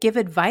you give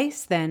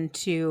advice then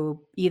to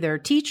either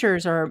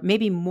teachers or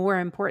maybe more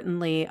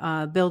importantly,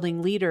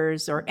 building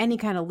leaders or any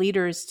kind of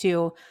leaders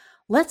to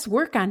let's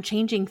work on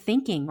changing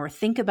thinking or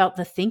think about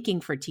the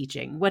thinking for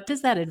teaching? What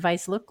does that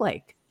advice look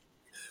like?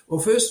 Well,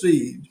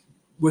 firstly,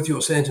 with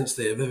your sentence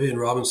there, Vivian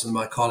Robinson,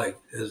 my colleague,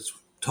 has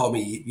told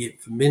me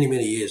for many,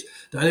 many years,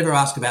 don't ever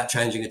ask about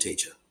changing a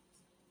teacher.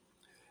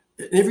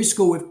 In every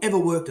school we've ever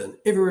worked in,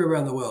 everywhere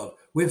around the world,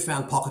 we've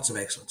found pockets of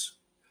excellence.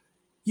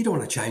 You don't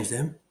want to change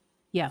them.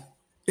 Yeah.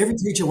 Every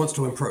teacher wants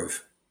to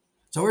improve.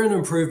 So we're in an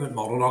improvement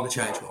model, not a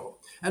change model.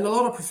 And a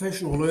lot of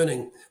professional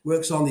learning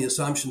works on the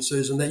assumption,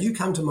 Susan, that you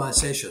come to my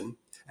session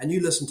and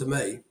you listen to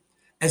me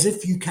as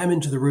if you came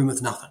into the room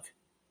with nothing.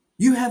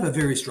 You have a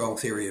very strong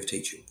theory of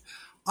teaching.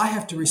 I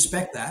have to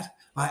respect that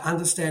by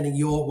understanding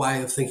your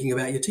way of thinking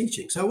about your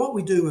teaching. So what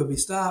we do when we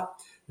start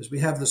is we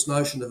have this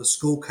notion of a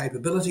school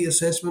capability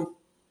assessment.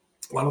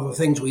 One of the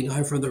things we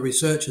know from the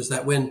research is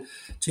that when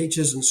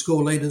teachers and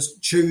school leaders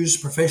choose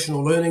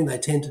professional learning, they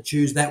tend to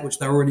choose that which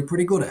they're already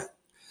pretty good at.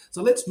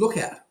 So let's look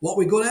at what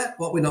we're good at,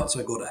 what we're not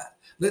so good at.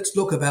 Let's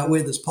look about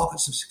where there's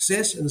pockets of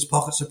success and there's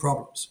pockets of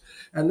problems.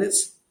 And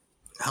let's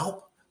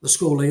help the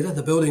school leader,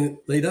 the building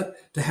leader,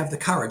 to have the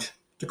courage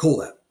to call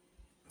that.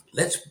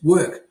 Let's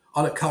work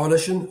on a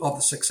coalition of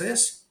the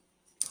success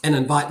and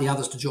invite the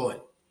others to join.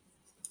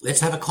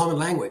 Let's have a common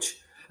language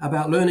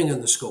about learning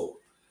in the school.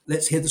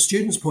 Let's hear the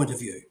student's point of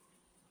view.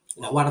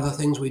 Now, one of the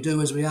things we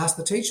do is we ask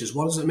the teachers,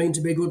 what does it mean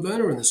to be a good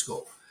learner in the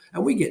school?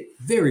 And we get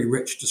very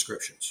rich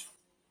descriptions.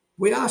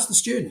 We ask the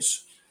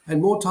students,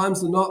 and more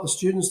times than not, the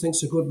students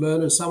thinks a good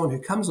learner is someone who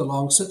comes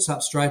along, sits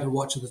up straight and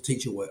watches the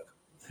teacher work.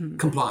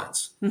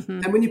 Compliance.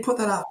 And when you put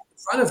that up in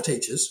front of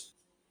teachers,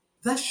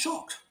 they're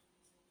shocked.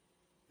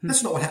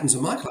 That's not what happens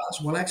in my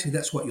class. Well, actually,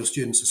 that's what your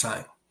students are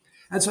saying.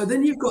 And so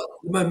then you've got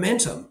the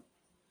momentum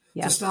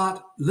to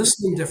start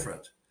listening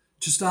different,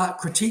 to start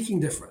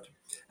critiquing different.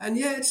 And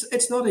yeah,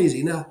 it's not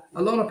easy. Now,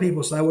 a lot of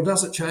people say, well,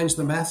 does it change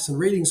the maths and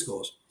reading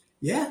scores?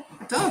 Yeah,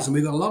 it does. And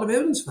we've got a lot of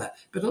evidence for that.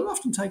 But it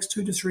often takes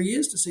 2 to 3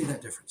 years to see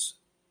that difference.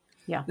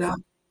 Yeah. Now,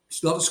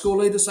 a lot of school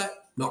leaders say,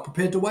 not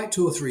prepared to wait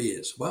 2 or 3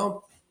 years.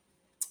 Well,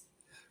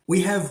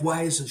 we have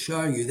ways of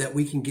showing you that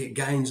we can get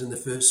gains in the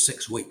first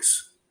 6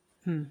 weeks.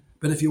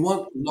 But if you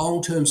want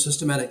long-term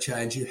systematic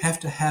change, you have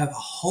to have a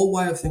whole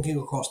way of thinking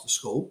across the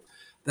school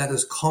that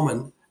is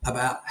common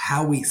about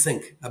how we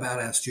think about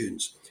our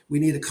students. We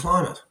need a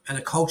climate and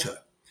a culture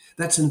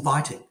that's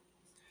inviting.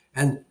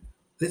 And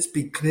let's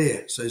be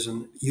clear,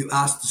 Susan, you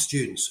ask the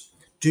students,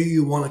 do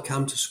you want to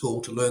come to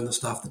school to learn the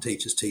stuff the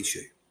teachers teach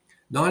you?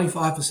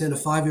 95% of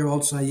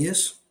 5-year-olds say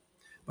yes.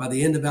 By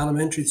the end of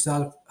elementary,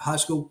 start of high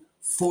school,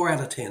 4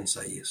 out of 10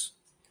 say yes.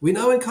 We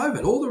know in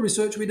COVID, all the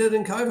research we did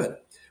in COVID,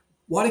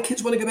 why do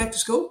kids want to go back to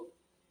school?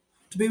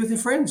 To be with their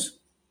friends.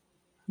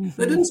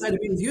 They didn't say to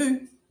be with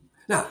you.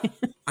 Now,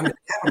 I'm going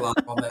to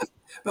capitalize on that.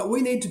 But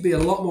we need to be a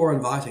lot more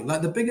inviting.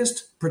 Like the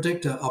biggest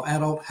predictor of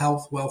adult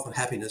health, wealth, and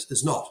happiness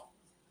is not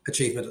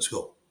achievement at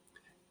school.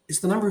 It's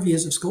the number of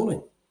years of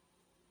schooling.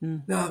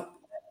 Now,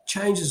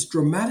 changes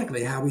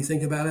dramatically how we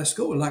think about our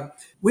school. Like,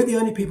 we're the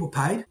only people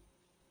paid.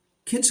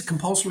 Kids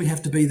compulsorily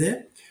have to be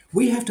there.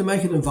 We have to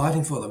make it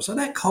inviting for them. So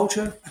that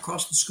culture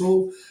across the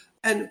school.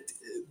 And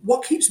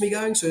what keeps me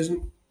going,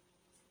 Susan,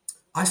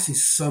 I see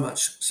so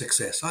much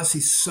success. I see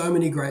so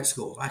many great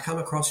schools. I come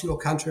across your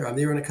country. I'm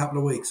there in a couple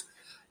of weeks.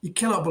 You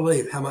cannot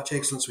believe how much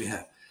excellence we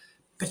have.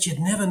 But you'd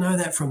never know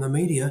that from the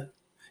media.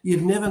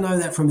 You'd never know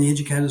that from the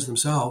educators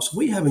themselves.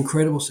 We have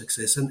incredible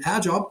success, and our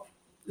job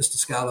is to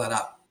scale that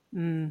up.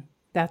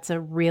 That's a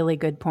really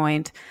good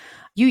point.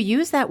 You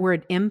use that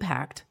word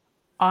impact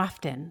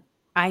often.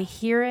 I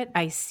hear it.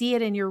 I see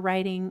it in your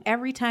writing.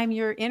 Every time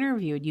you're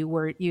interviewed,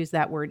 you use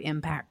that word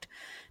impact.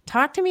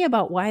 Talk to me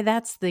about why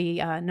that's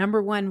the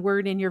number one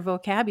word in your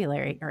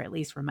vocabulary, or at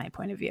least from my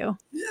point of view.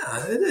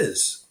 Yeah, it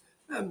is.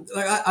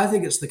 I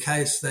think it's the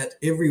case that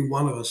every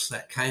one of us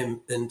that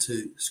came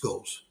into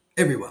schools,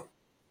 everyone,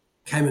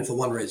 came in for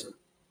one reason,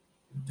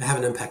 to have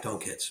an impact on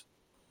kids.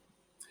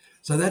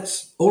 So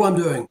that's all I'm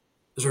doing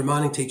is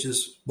reminding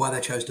teachers why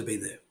they chose to be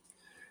there.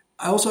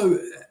 I also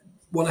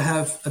want to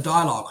have a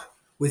dialogue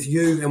with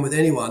you and with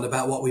anyone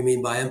about what we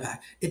mean by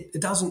impact.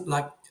 It doesn't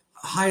like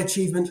high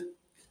achievement.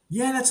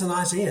 Yeah, that's a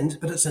nice end,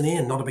 but it's an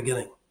end, not a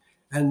beginning.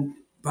 And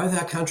both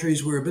our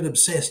countries, we're a bit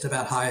obsessed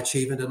about high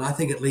achievement, and I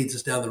think it leads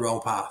us down the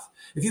wrong path.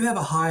 If you have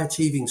a high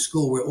achieving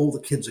school where all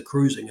the kids are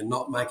cruising and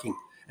not making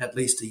at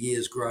least a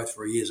year's growth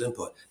for a year's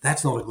input,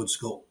 that's not a good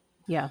school.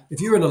 Yeah.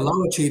 If you're in a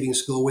low achieving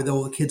school where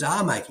all the kids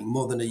are making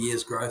more than a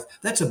year's growth,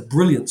 that's a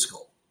brilliant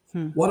school.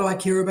 What do I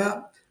care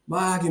about?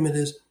 My argument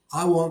is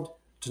I want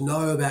to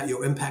know about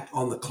your impact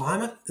on the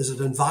climate. Is it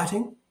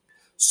inviting?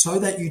 So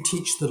that you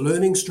teach the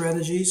learning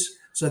strategies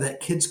so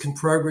that kids can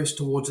progress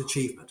towards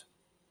achievement.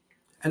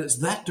 And it's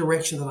that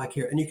direction that I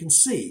care. And you can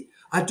see,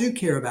 I do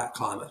care about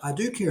climate. I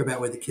do care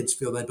about where the kids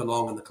feel they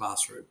belong in the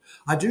classroom.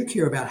 I do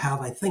care about how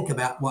they think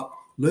about what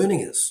learning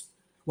is,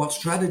 what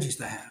strategies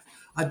they have.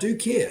 I do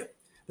care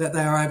that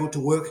they are able to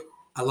work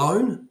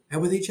alone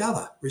and with each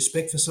other,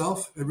 respect for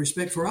self and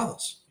respect for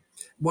others.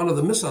 One of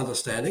the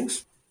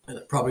misunderstandings, and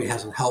it probably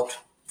hasn't helped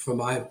for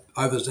my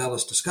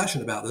overzealous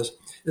discussion about this,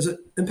 is that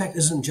impact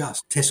isn't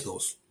just test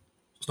scores.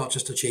 It's not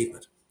just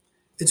achievement.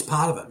 It's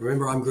part of it.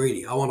 Remember, I'm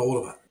greedy. I want all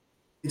of it.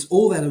 It's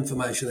all that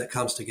information that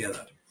comes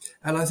together.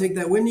 And I think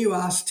that when you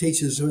ask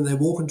teachers when they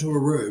walk into a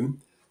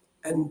room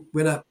and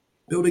when a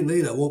building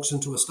leader walks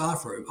into a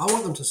staff room, I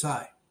want them to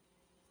say,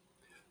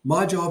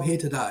 my job here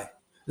today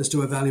is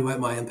to evaluate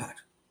my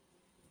impact.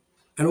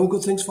 And all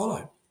good things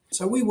follow.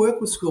 So we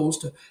work with schools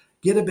to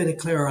get a better,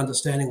 clearer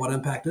understanding what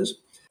impact is.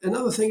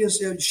 Another thing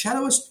is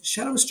shadow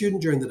a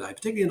student during the day,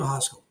 particularly in a high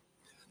school.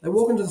 They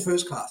walk into the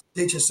first class.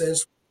 The teacher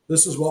says,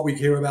 this is what we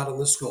care about in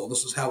this school.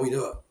 This is how we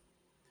do it.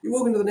 You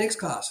walk into the next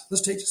class.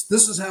 This teaches,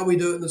 this is how we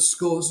do it in this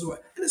school. This is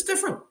what, and it's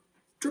different,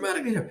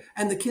 dramatically different.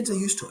 And the kids are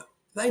used to it.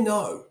 They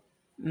know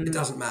it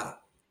doesn't matter.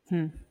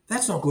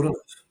 That's not good enough.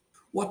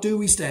 What do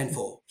we stand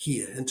for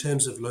here in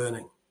terms of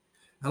learning?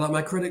 And like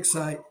my critics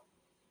say,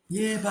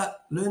 yeah,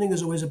 but learning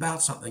is always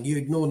about something. You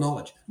ignore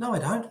knowledge. No, I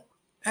don't.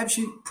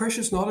 Actually,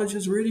 precious knowledge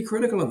is really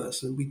critical in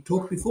this. And we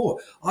talked before.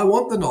 I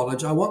want the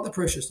knowledge. I want the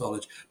precious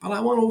knowledge. But I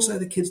want also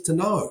the kids to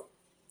know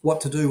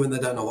what to do when they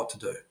don't know what to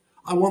do.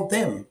 I want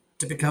them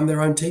to become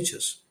their own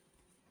teachers.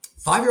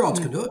 5-year-olds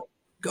can do it.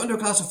 Go into a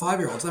class of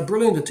 5-year-olds. They're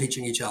brilliant at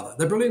teaching each other.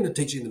 They're brilliant at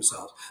teaching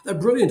themselves. They're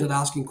brilliant at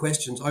asking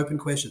questions, open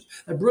questions.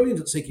 They're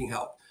brilliant at seeking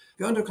help.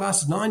 Go into a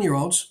class of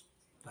 9-year-olds.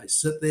 They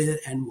sit there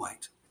and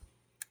wait.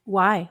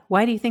 Why?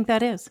 Why do you think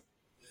that is?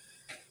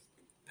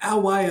 Our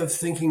way of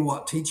thinking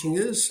what teaching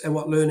is and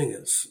what learning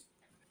is.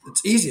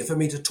 It's easier for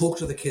me to talk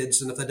to the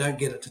kids and if they don't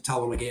get it, to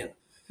tell them again.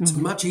 It's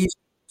much easier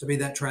to be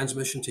that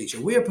transmission teacher.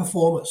 We are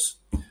performers.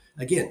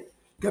 Again,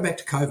 go back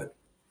to COVID.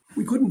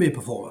 We couldn't be a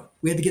performer.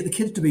 We had to get the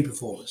kids to be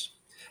performers.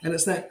 And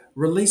it's that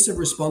release of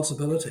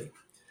responsibility.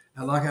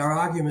 And like our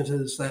argument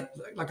is that,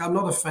 like, I'm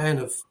not a fan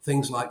of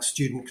things like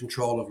student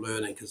control of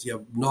learning because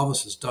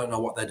novices don't know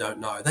what they don't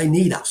know. They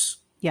need us.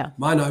 Yeah.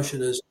 My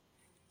notion is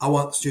I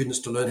want students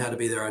to learn how to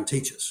be their own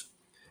teachers.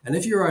 And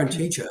if you're your own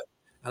teacher,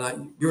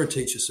 and you're a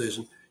teacher,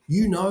 Susan,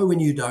 you know when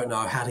you don't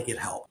know how to get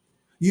help.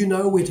 You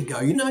know where to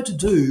go. You know to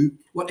do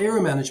what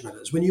error management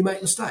is when you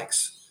make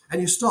mistakes.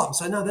 And you stop and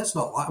say, no, that's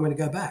not right. I'm going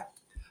to go back.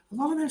 A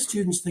lot of our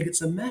students think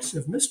it's a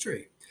massive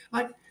mystery.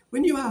 Like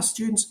when you ask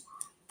students,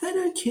 they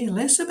don't care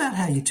less about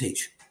how you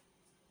teach.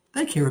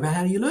 They care about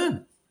how you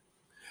learn.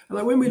 And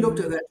like when we looked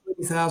at that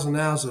 20,000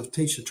 hours of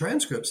teacher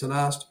transcripts and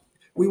asked,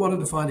 we wanted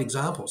to find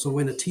examples of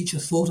when a teacher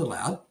thought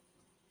aloud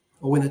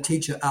or when a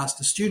teacher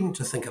asked a student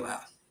to think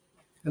aloud.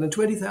 And in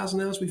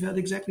 20,000 hours, we found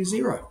exactly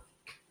zero.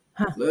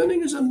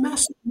 Learning is a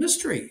massive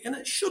mystery, and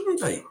it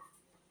shouldn't be.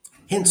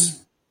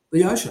 Hence,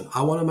 the ocean.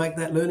 I want to make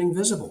that learning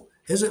visible.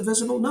 Is it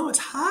visible? No, it's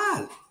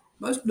hard.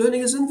 Most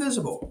learning is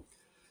invisible.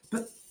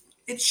 But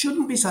it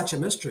shouldn't be such a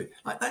mystery.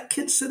 Like that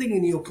kid sitting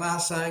in your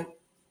class saying,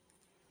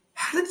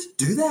 how did you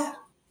do that?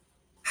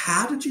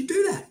 How did you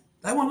do that?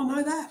 They want to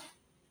know that.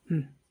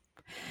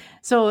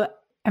 So,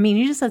 I mean,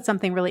 you just said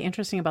something really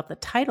interesting about the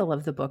title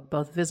of the book,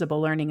 both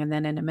Visible Learning, and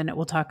then in a minute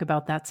we'll talk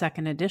about that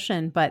second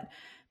edition. But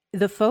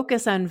the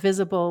focus on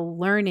visible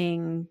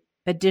learning,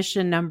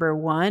 edition number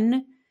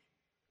 1,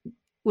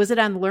 was it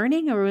on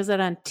learning or was it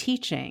on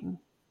teaching?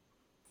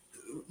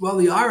 Well,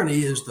 the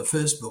irony is the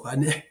first book,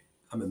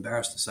 I'm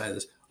embarrassed to say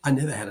this, I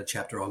never had a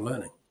chapter on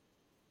learning.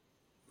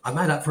 I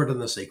made up for it in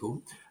the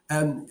sequel.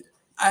 I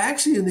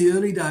actually, in the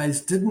early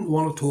days, didn't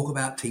want to talk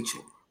about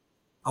teaching.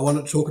 I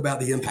wanted to talk about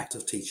the impact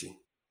of teaching.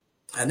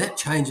 And that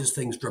changes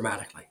things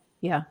dramatically.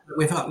 Yeah.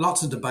 We've had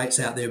lots of debates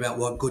out there about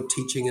what good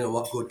teaching and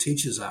what good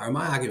teachers are. And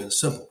my argument is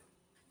simple.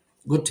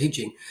 Good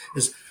teaching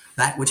is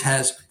that which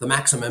has the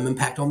maximum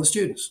impact on the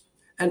students.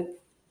 And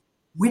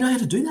we know how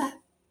to do that.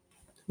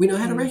 We know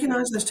how to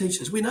recognize those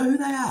teachers. We know who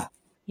they are.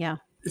 Yeah.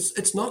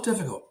 It's not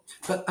difficult.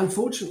 But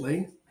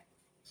unfortunately,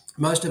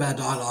 most of our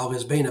dialogue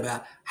has been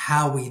about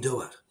how we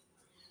do it.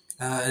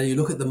 And you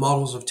look at the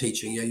models of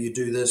teaching. You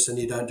do this and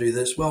you don't do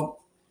this. Well,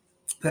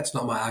 that's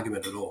not my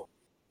argument at all.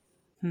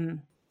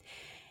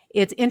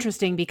 It's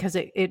interesting because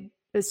it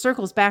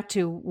circles back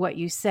to what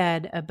you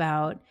said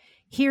about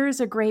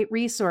here's a great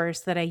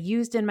resource that I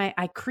used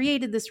I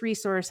created this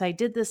resource. I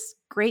did this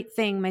great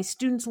thing. My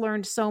students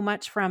learned so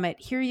much from it.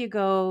 Here you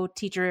go,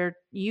 teacher,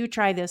 you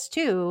try this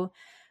too.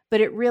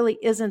 But it really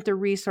isn't the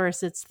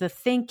resource, it's the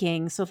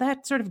thinking. So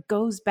that sort of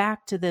goes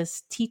back to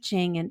this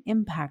teaching and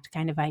impact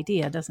kind of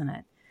idea, doesn't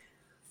it?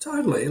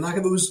 Totally. Like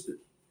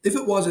if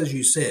it was, as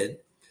you said,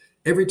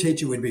 every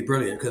teacher would be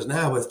brilliant, because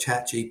now with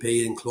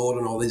ChatGPT and Claude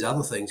and all these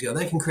other things,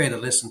 they can create a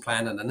lesson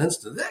plan in an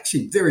instant. It's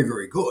actually very,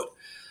 very good.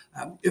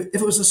 If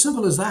it was as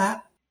simple as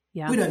that,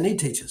 we don't need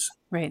teachers.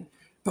 Right.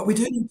 But we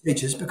do need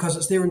teachers, because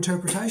it's their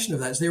interpretation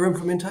of that. It's their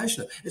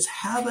implementation of it. It's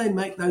how they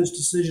make those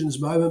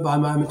decisions moment by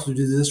moment to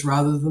do this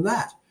rather than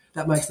that.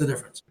 That makes the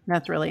difference.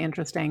 That's really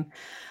interesting.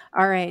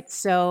 All right.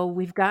 So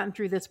we've gotten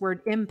through this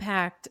word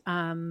impact,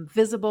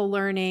 visible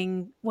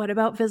learning. What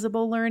about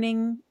visible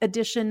learning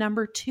edition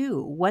number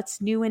 2? What's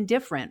new and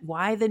different?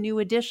 Why the new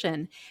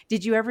edition?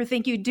 Did you ever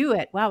think you'd do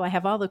it? Wow, I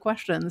have all the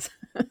questions.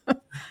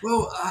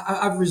 Well,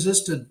 I've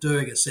resisted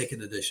doing a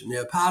second edition.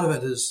 Part of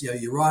it is,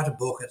 you write a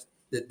book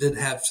that did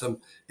have some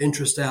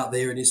interest out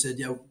there, and you said,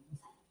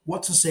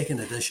 what's a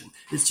second edition?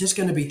 It's just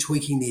going to be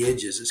tweaking the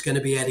edges. It's going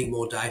to be adding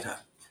more data.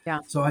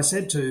 Yeah. So I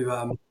said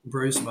to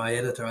Bruce, my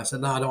editor, I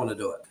said, no, I don't want to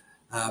do it.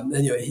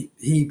 And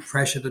he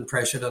pressured,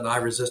 and I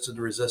resisted.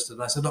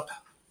 And I said, look,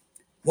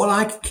 what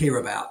I care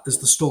about is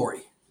the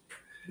story.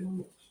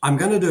 I'm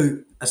going to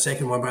do a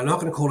second one, but I'm not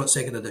going to call it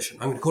second edition.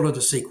 I'm going to call it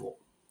a sequel,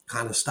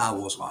 kind of Star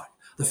Wars-like.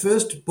 The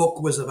first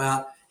book was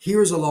about,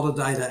 here is a lot of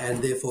data,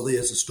 and therefore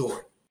there's a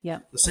story. Yeah.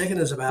 The second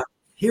is about,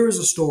 here is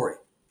a story,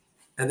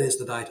 and there's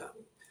the data.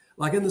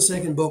 Like in the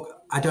second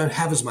book, I don't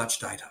have as much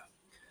data.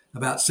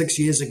 About 6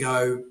 years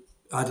ago,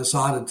 I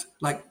decided,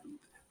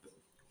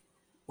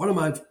 one of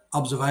my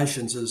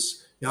observations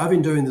is, I've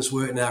been doing this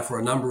work now for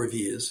a number of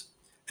years,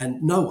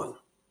 and no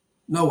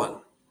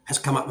one has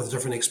come up with a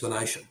different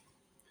explanation.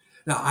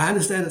 Now, I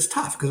understand it's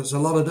tough because it's a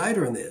lot of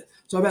data in there.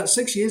 So about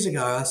 6 years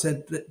ago, I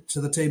said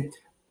to the team,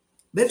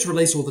 let's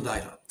release all the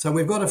data. So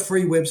we've got a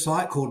free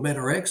website called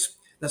MetaX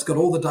that's got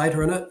all the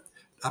data in it,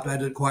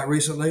 updated quite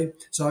recently.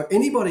 So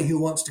anybody who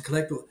wants to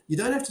collect it, you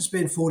don't have to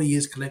spend 40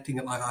 years collecting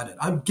it like I did.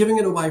 I'm giving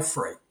it away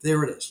free.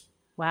 There it is.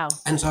 Wow.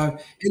 And so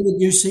in the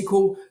new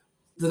sequel,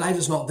 the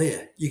data's not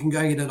there. You can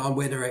go get it on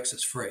WeatherX,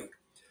 it's free.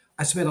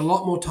 I spent a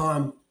lot more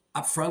time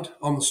up front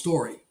on the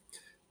story.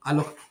 I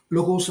look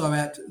also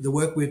at the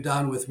work we've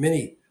done with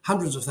many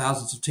hundreds of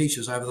thousands of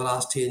teachers over the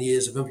last 10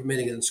 years of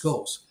implementing it in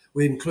schools.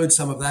 We include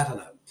some of that in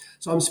it.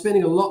 So I'm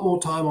spending a lot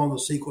more time on the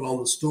sequel, on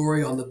the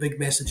story, on the big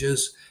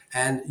messages,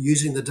 and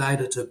using the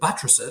data to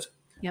buttress it,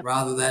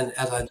 rather than,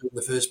 as I did in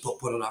the first book,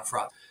 put it up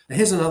front. Now,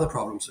 here's another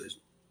problem, Susan.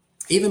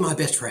 Even my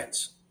best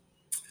friends,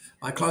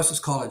 my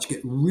closest colleagues,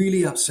 get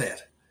really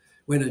upset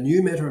when a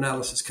new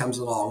meta-analysis comes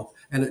along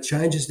and it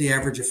changes the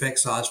average effect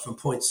size from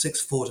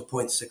 0.64 to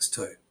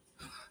 0.62.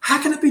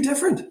 How can it be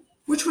different?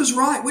 Which was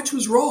right? Which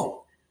was wrong?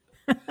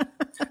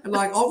 And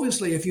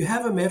obviously, if you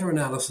have a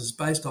meta-analysis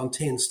based on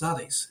 10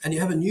 studies and you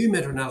have a new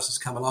meta-analysis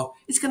come along,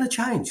 it's going to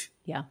change.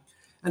 Yeah.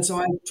 And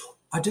so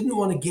I didn't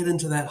want to get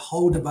into that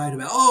whole debate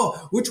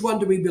about, which one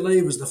do we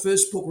believe was the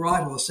first book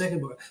right or the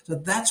second book? So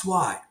that's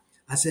why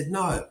I said,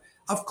 no,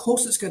 of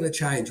course it's going to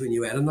change when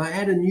you add. And I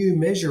add a new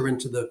measure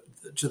to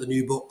the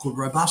new book called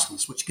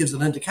robustness, which gives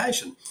an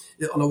indication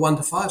on a 1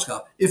 to 5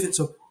 scale. If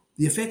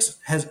the effects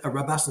has a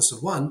robustness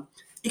of 1,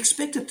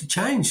 expect it to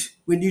change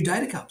when new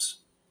data comes.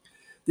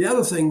 The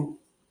other thing,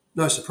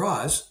 no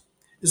surprise,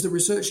 is that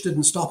research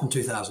didn't stop in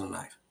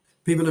 2008.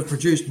 People have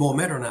produced more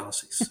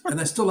meta-analyses, and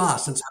they still are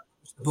since I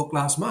published the book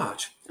last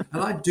March.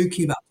 And I do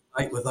keep up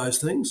to date with those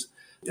things.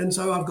 And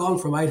so I've gone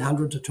from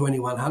 800 to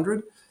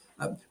 2100.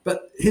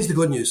 But here's the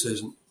good news,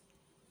 Susan.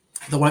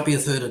 There won't be a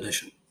third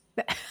edition.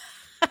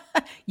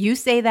 You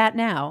say that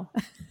now.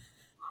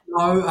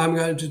 No, I'm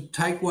going to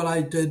take what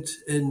I did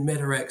in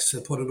MetaX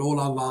and put it all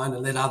online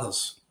and let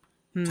others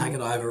take it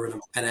over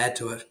and add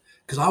to it.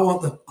 Because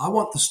I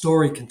want the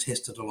story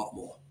contested a lot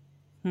more.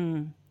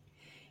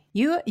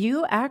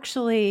 You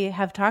actually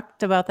have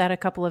talked about that a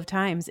couple of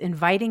times,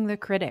 inviting the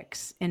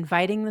critics,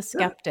 inviting the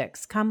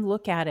skeptics, come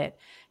look at it.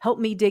 Help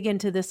me dig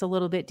into this a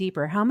little bit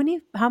deeper. How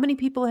many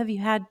people have you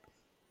had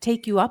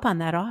take you up on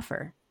that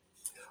offer?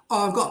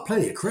 Oh, I've got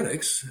plenty of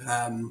critics.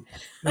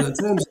 But in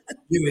terms of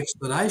new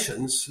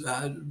explanations,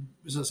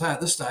 as I say,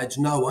 at this stage,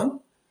 no one.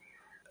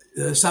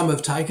 Some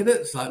have taken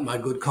it, like my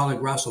good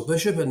colleague Russell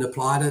Bishop, and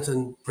applied it,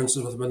 for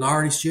instance, with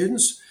minority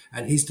students,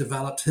 and he's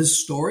developed his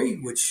story,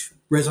 which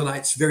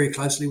resonates very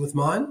closely with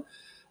mine.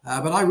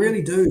 But I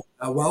really do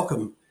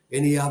welcome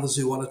any others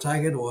who want to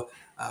take it.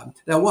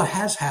 Now, what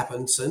has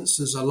happened since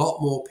is a lot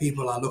more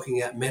people are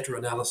looking at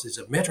meta-analyses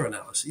of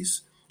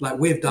meta-analyses. Like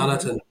we've done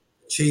it in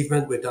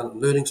achievement, we've done it in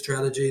learning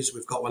strategies,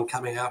 we've got one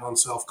coming out on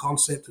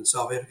self-concept and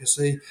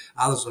self-efficacy.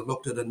 Others have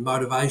looked at it in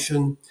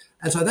motivation.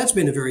 And so that's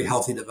been a very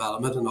healthy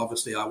development, and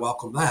obviously I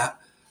welcome that.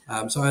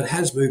 So it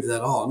has moved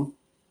that on.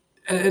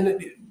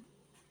 And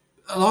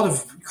a lot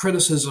of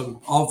criticism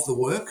of the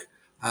work,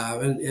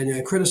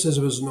 and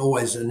criticism isn't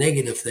always a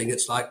negative thing.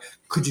 It's like,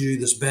 could you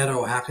do this better,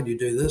 or how can you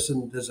do this?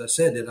 And as I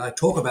said, and I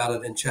talk about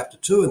it in chapter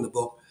 2 in the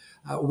book,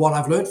 what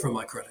I've learned from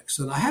my critics,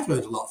 and I have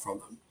learned a lot from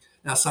them.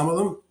 Now, some of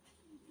them,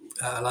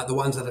 like the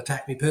ones that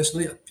attack me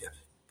personally,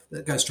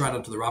 that goes straight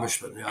onto the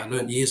rubbish bin. I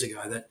learned years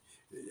ago that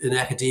in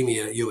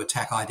academia, you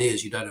attack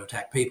ideas, you don't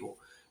attack people.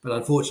 But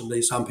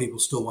unfortunately, some people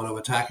still want to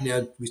attack.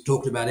 Now, we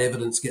talked about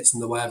evidence gets in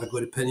the way of a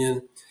good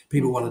opinion.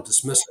 People want to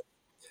dismiss it.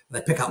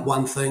 They pick up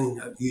one thing,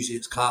 usually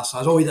it's class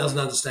size. Oh, he doesn't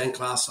understand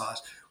class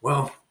size.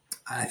 Well,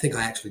 I think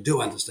I actually do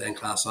understand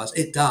class size.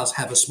 It does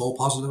have a small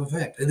positive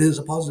effect. It is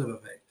a positive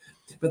effect.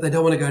 But they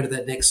don't want to go to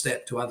that next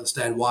step to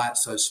understand why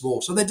it's so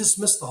small. So they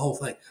dismiss the whole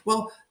thing.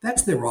 Well,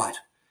 that's their right.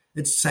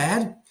 It's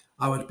sad.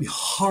 I would be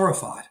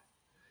horrified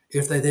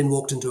if they then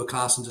walked into a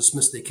class and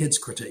dismissed their kids'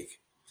 critique.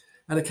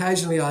 And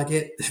occasionally I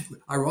get,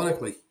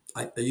 ironically,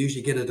 I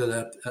usually get it in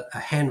a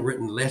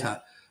handwritten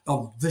letter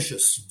of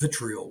vicious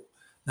vitriol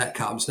that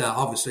comes. Now,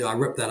 obviously, I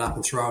rip that up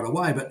and throw it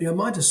away. But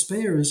my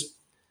despair is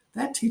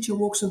that teacher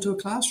walks into a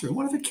classroom.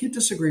 What if a kid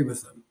disagrees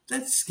with them?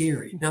 That's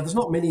scary. Now, there's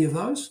not many of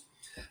those.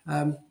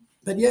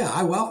 But yeah,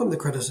 I welcome the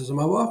criticism.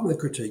 I welcome the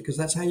critique because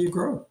that's how you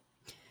grow.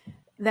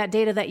 That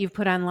data that you've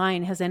put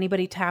online, has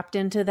anybody tapped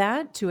into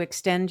that to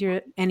extend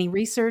any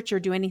research or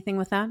do anything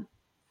with that?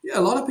 Yeah,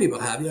 a lot of people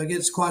have. It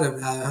gets quite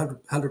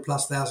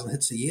 100,000+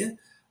 hits a year.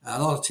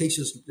 A lot of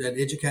teachers and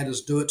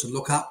educators do it to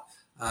look up.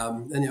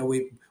 And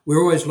we're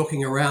always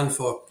looking around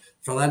for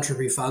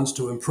philanthropy funds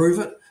to improve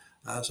it.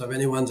 So if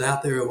anyone's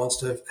out there who wants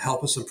to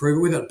help us improve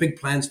it, we've got big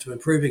plans to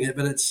improving it.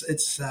 But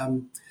it's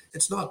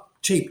not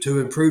cheap to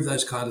improve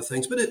those kind of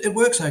things. But it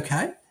works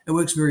okay. It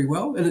works very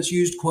well, and it's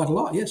used quite a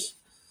lot. Yes.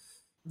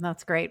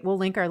 That's great. We'll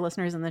link our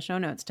listeners in the show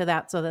notes to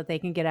that so that they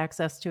can get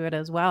access to it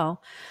as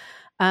well.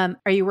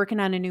 Are you working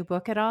on a new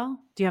book at all?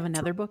 Do you have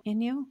another book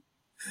in you?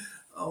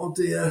 Oh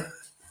dear,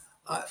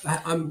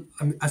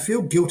 I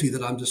feel guilty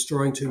that I'm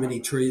destroying too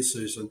many trees,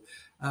 Susan.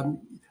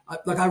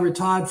 I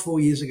retired 4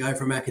 years ago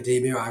from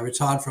academia. I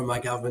retired from my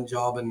government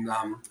job in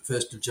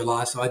 1st of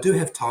July, so I do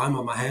have time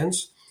on my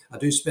hands. I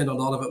do spend a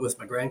lot of it with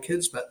my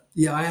grandkids, but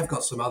yeah, I have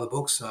got some other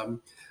books.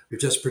 We've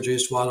just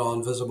produced one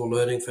on visible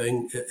learning for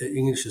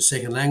English as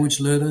second language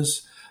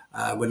learners.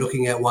 We're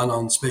looking at one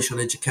on special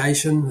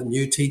education and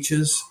new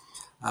teachers.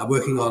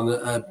 Working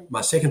on my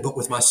second book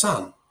with my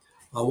son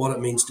on what it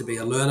means to be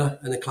a learner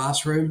in a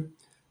classroom.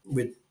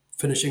 We're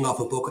finishing off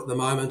a book at the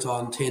moment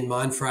on 10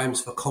 mind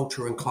frames for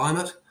culture and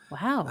climate.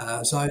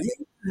 Wow. So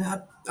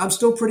I'm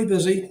still pretty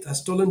busy. I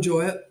still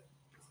enjoy it.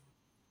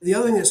 The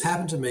other thing that's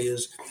happened to me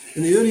is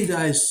in the early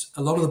days,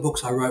 a lot of the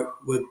books I wrote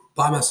were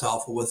by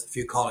myself or with a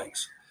few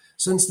colleagues.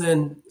 Since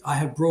then, I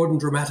have broadened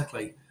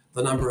dramatically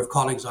the number of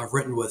colleagues I've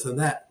written with, and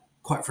that,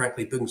 quite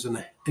frankly, brings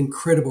an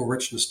incredible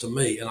richness to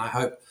me and I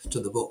hope to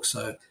the book.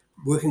 So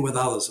working with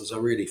others is a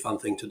really fun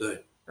thing to do.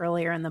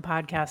 Earlier in the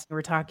podcast, we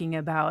were talking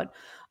about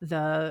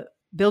the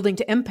Building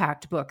to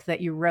Impact book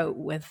that you wrote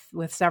with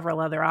several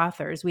other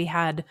authors. We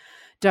had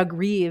Doug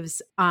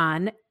Reeves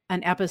on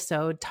an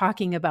episode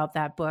talking about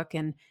that book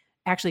and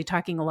actually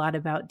talking a lot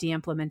about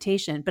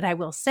de-implementation. But I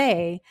will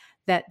say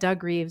that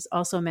Doug Reeves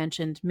also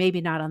mentioned,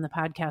 maybe not on the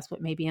podcast,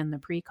 but maybe in the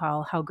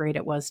pre-call, how great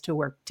it was to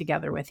work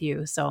together with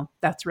you. So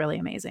that's really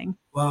amazing.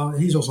 Well,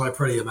 he's also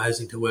pretty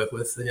amazing to work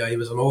with. He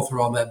was an author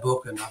on that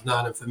book and I've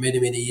known him for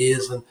many, many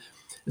years. And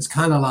it's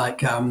kind of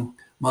like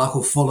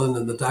Michael Fullen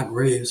and the Doug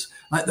Reeves.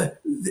 Like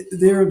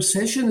their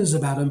obsession is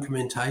about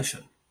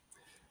implementation.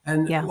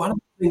 And one of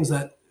the things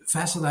that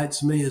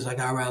fascinates me as I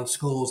go around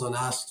schools and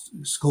ask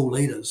school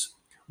leaders,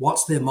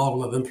 what's their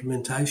model of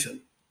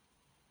implementation?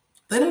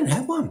 They don't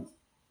have one.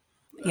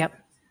 Yep.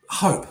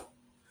 Hope.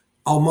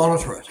 I'll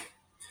monitor it.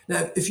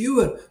 Now, if you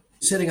were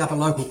setting up a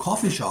local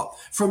coffee shop,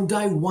 from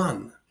day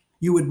one,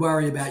 you would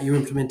worry about your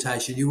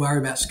implementation. You worry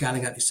about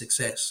scaling up your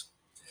success.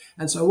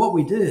 And so what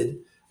we did,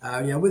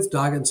 with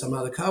Doug and some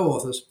other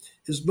co-authors,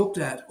 is looked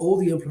at all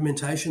the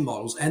implementation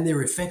models and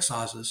their effect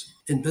sizes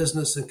in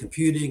business and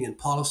computing and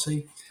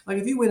policy. Like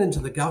if you went into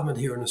the government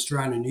here in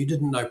Australia and you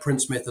didn't know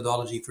Prince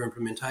methodology for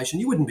implementation,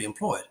 you wouldn't be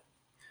employed.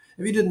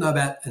 If you didn't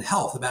know in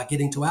health about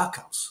getting to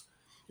outcomes,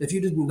 if you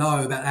didn't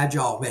know about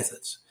agile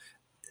methods,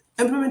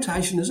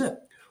 implementation is it.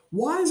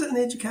 Why is it in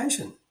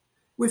education?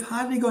 We've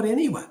hardly got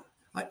anyone.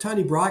 Like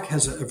Tony Bright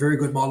has a very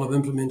good model of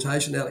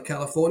implementation out of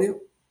California.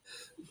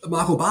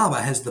 Michael Barber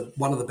has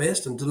one of the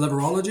best in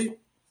deliverology.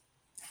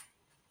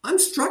 I'm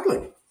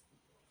struggling.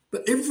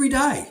 But every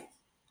day,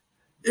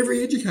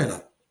 every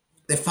educator,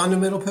 their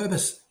fundamental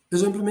purpose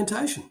is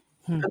implementation.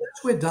 And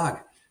that's where Doug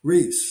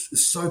Reeves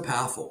is so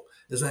powerful,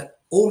 is that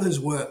all his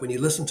work, when you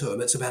listen to him,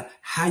 it's about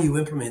how you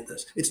implement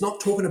this. It's not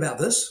talking about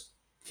this,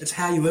 it's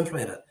how you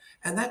implement it.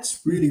 And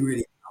that's really,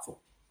 really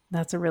powerful.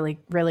 That's a really,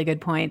 really good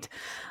point.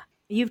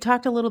 You've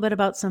talked a little bit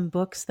about some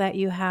books that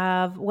you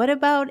have. What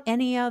about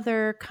any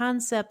other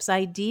concepts,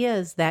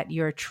 ideas that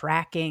you're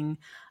tracking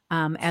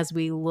as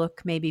we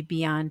look maybe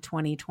beyond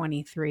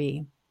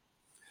 2023?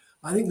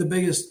 I think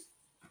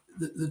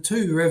the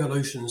two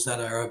revolutions that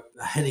are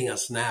hitting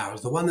us now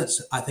is the one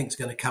that's, I think, is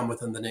going to come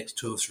within the next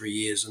 2 or 3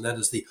 years, and that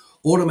is the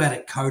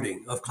automatic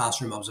coding of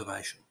classroom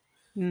observation.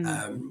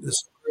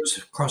 This groups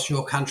across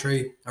your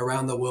country,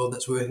 around the world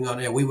that's working on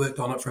it. We worked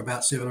on it for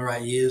about 7 or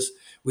 8 years.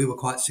 We were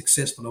quite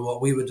successful in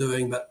what we were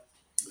doing, but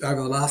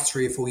over the last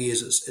 3 or 4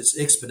 years, it's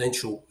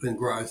exponential in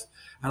growth.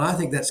 And I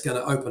think that's going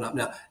to open up.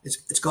 Now,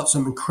 it's got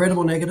some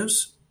incredible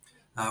negatives.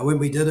 When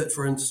we did it,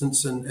 for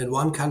instance, in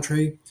one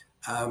country,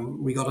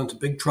 we got into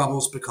big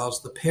troubles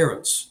because the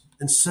parents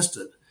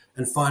insisted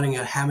in finding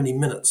out how many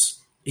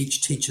minutes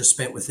each teacher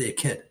spent with their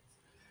kid.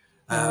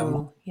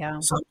 Some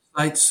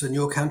states in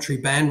your country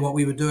banned what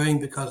we were doing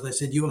because they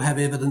said you will have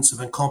evidence of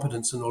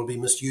incompetence and it will be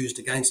misused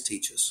against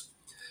teachers.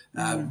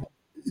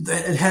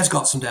 It has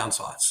got some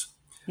downsides,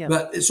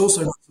 but it's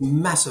also got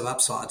some massive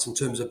upsides in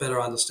terms of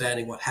better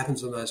understanding what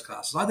happens in those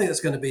classes. I think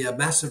it's going to be a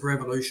massive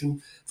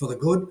revolution for the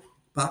good,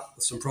 but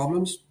with some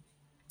problems.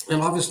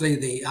 And obviously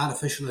the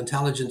artificial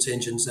intelligence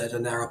engines that are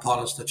now upon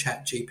us, the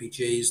chat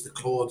GPGs, the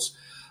Claudes,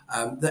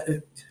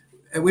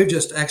 we've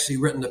just actually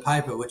written a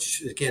paper,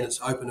 which again,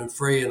 it's open and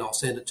free, and I'll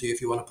send it to you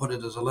if you want to put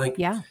it as a link.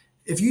 Yeah.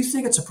 If you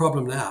think it's a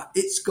problem now,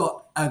 it's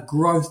got a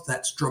growth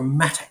that's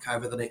dramatic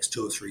over the next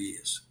 2 or 3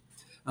 years.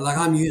 And like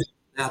I'm using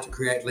it now to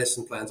create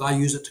lesson plans. I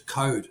use it to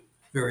code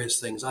various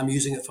things. I'm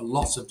using it for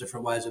lots of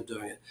different ways of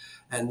doing it.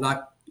 And like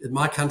in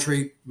my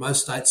country,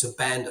 most states have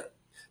banned it.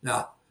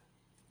 Now,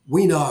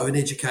 we know in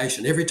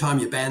education, every time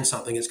you ban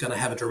something, it's going to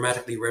have a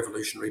dramatically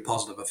revolutionary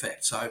positive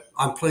effect. So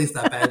I'm pleased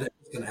they banned it.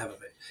 It's going to have an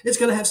effect. It's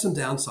going to have some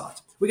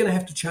downsides. We're going to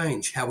have to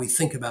change how we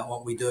think about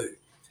what we do.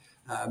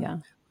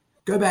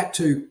 Go back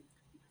to,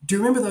 do you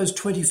remember those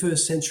 21st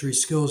century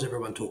skills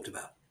everyone talked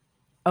about?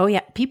 Oh,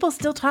 yeah. People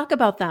still talk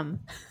about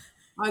them.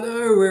 I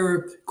know, we're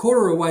a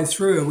quarter of a way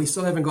through and we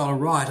still haven't got it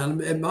right.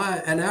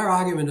 And our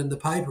argument in the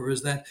paper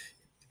is that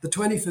the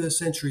 21st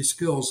century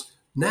skills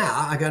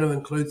now are going to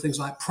include things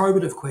like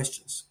probative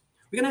questions.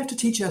 We're going to have to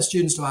teach our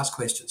students to ask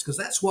questions because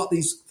that's what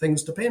these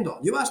things depend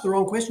on. You ask the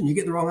wrong question, you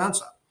get the wrong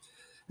answer.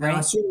 Right.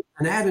 I saw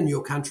an ad in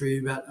your country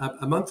about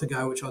a month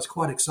ago, which I was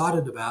quite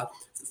excited about.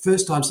 The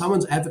first time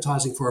someone's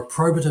advertising for a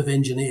probative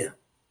engineer.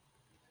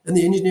 In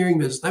the engineering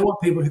business, they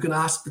want people who can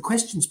ask the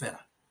questions better.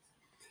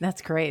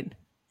 That's great.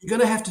 You're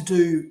going to have to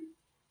do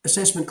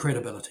assessment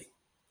credibility.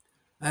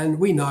 And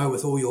we know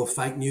with all your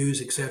fake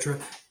news, etc.,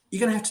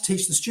 you're going to have to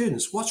teach the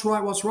students what's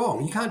right, what's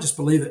wrong. You can't just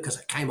believe it because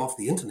it came off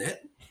the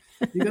internet.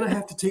 You're going to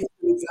have to teach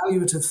them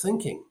evaluative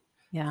thinking.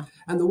 Yeah.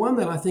 And the one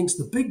that I think is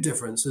the big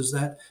difference is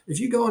that if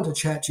you go onto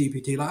Chat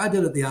GPT, like I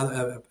did it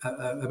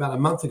about a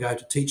month ago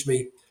to teach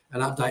me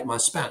and update my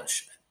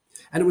Spanish.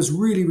 And it was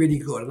really, really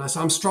good. And I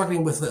said, I'm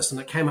struggling with this. And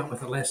it came up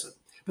with a lesson.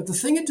 But the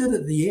thing it did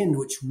at the end,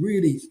 which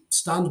really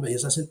stunned me,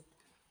 is I said,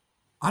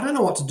 I don't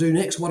know what to do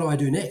next. What do I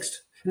do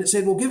next? And it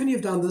said, well, given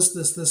you've done this,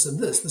 this, this, and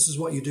this is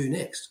what you do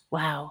next.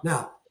 Wow.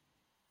 Now,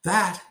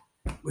 that,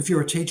 if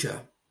you're a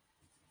teacher,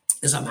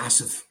 is a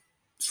massive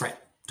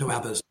threat to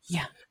our business.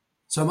 Yeah.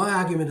 So my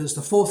argument is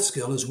the fourth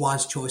skill is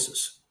wise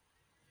choices.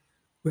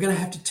 We're going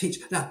to have to teach.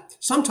 Now,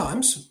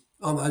 sometimes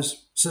on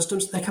those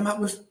systems, they come up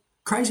with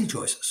crazy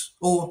choices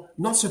or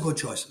not so good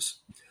choices.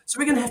 So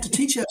we're going to have to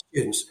teach our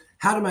students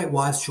how to make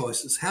wise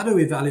choices, how to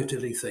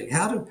evaluatively think,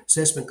 how to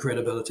assessment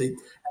credibility, and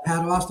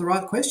how to ask the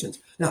right questions.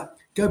 Now,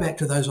 go back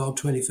to those old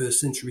 21st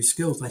century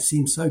skills. They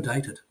seem so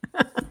dated.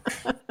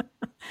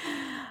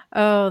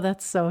 Oh,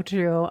 that's so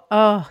true.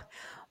 Oh,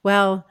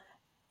 well,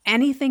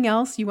 anything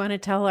else you want to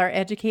tell our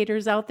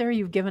educators out there?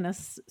 You've given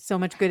us so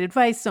much good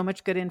advice, so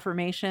much good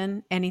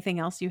information. Anything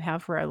else you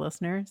have for our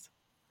listeners?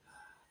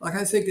 Like,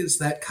 I think it's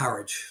that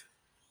courage,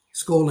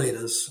 school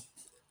leaders,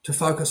 to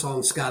focus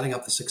on scaling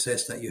up the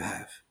success that you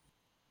have.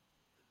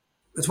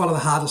 It's one of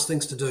the hardest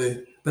things to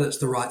do, but it's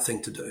the right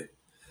thing to do.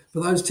 For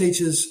those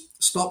teachers,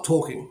 stop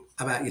talking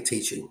about your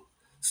teaching.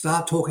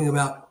 Start talking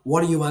about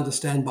what do you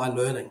understand by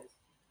learning?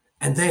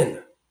 And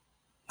then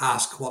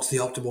ask what's the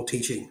optimal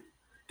teaching,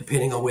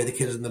 depending on where the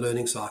kid is in the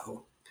learning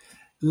cycle.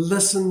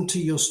 Listen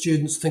to your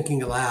students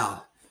thinking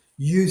aloud.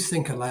 You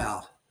think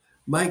aloud.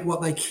 Make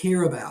what they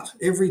care about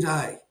every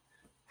day.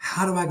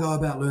 How do I go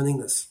about learning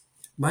this?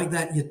 Make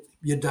that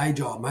your day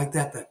job. Make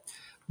that.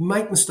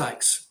 Make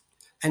mistakes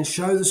and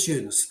show the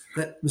students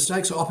that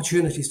mistakes are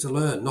opportunities to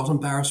learn, not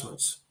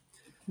embarrassments.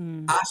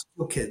 Ask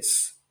your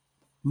kids.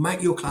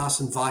 Make your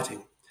class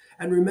inviting.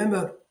 And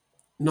remember,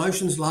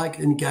 notions like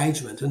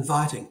engagement,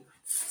 inviting,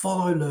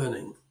 follow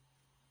learning.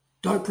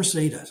 Don't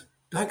precede it.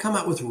 Don't come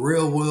up with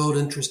real-world,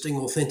 interesting,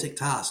 authentic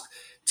tasks.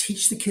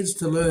 Teach the kids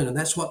to learn, and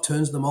that's what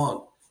turns them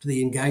on to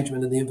the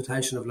engagement and the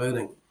invitation of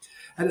learning.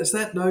 And it's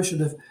that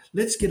notion of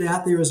let's get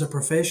out there as a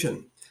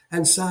profession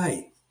and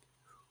say,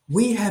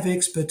 we have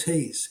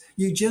expertise.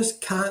 You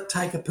just can't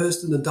take a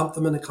person and dump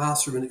them in a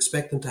classroom and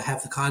expect them to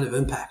have the kind of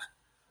impact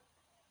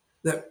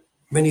that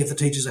many of the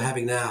teachers are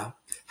having now.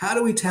 How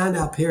do we tell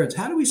our parents?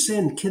 How do we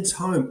send kids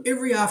home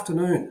every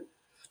afternoon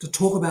to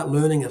talk about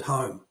learning at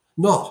home?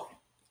 Not,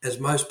 as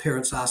most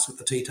parents ask at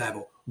the tea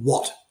table,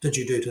 what did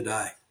you do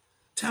today?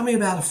 Tell me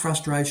about a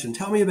frustration.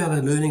 Tell me about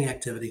a learning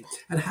activity.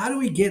 And how do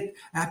we get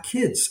our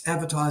kids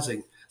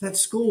advertising that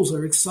schools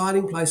are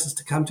exciting places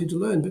to come to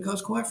learn?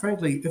 Because quite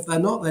frankly, if they're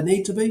not, they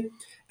need to be.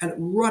 And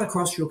right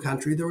across your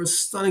country, there are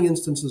stunning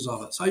instances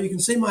of it. So you can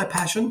see my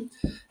passion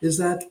is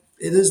that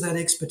it is that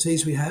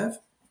expertise we have.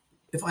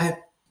 If I have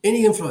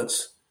any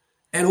influence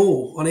at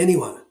all on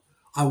anyone,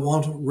 I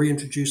want to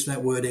reintroduce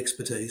that word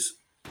expertise.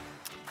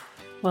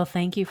 Well,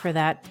 thank you for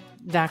that,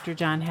 Dr.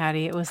 John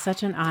Hattie. It was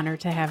such an honor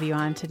to have you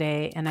on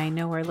today, and I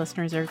know our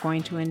listeners are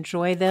going to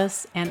enjoy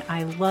this, and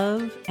I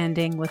love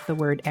ending with the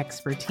word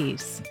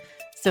expertise.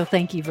 So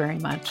thank you very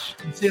much.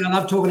 See, I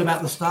love talking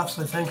about the stuff,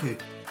 so thank you.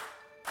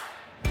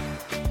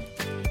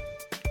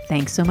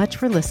 Thanks so much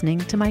for listening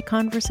to my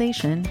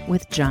conversation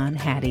with John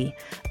Hattie,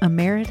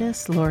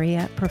 Emeritus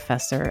Laureate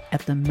Professor at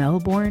the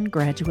Melbourne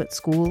Graduate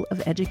School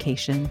of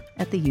Education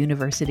at the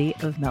University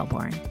of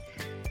Melbourne.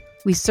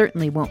 We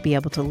certainly won't be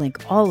able to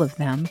link all of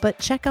them, but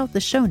check out the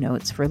show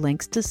notes for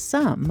links to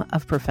some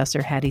of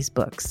Professor Hattie's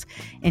books,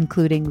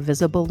 including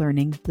Visible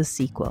Learning, the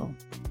sequel.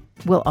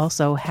 We'll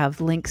also have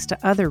links to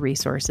other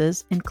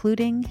resources,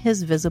 including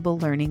his Visible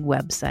Learning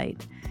website.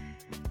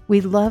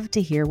 We'd love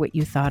to hear what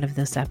you thought of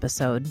this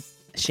episode.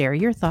 Share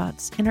your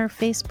thoughts in our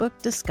Facebook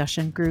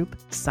discussion group,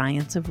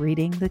 Science of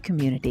Reading the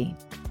Community.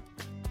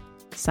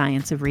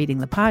 Science of Reading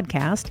the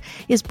podcast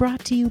is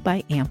brought to you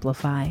by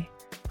Amplify.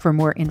 For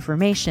more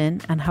information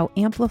on how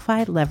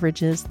Amplify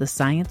leverages the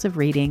science of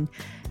reading,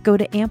 go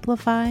to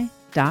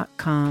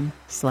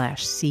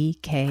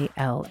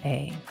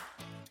amplify.com/CKLA.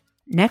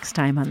 Next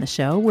time on the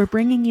show, we're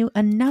bringing you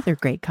another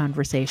great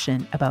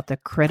conversation about the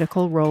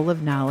critical role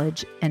of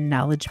knowledge and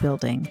knowledge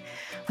building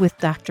with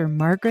Dr.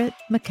 Margaret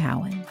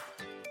McCowan.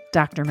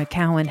 Dr.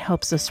 McCowan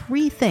helps us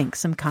rethink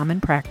some common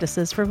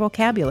practices for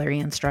vocabulary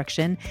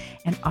instruction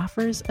and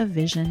offers a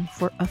vision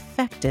for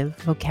effective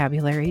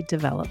vocabulary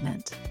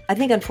development. I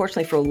think,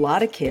 unfortunately, for a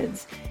lot of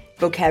kids,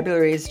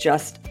 vocabulary is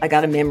just, I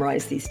got to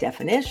memorize these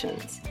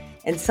definitions.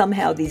 And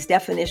somehow these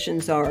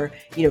definitions are,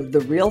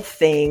 the real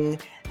thing.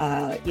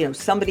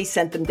 Somebody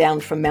sent them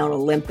down from Mount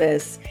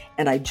Olympus,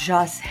 and I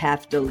just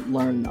have to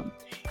learn them.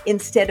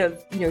 Instead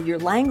of, your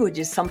language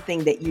is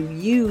something that you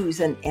use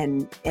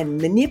and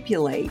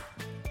manipulate.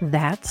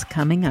 That's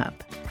coming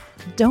up.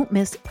 Don't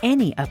miss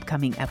any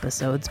upcoming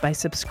episodes by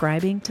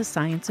subscribing to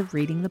Science of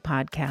Reading the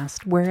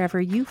podcast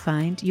wherever you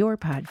find your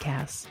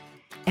podcasts.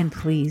 And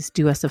please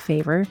do us a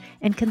favor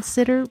and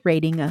consider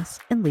rating us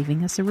and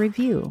leaving us a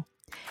review.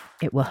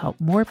 It will help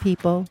more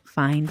people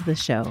find the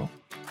show.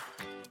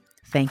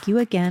 Thank you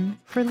again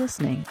for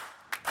listening.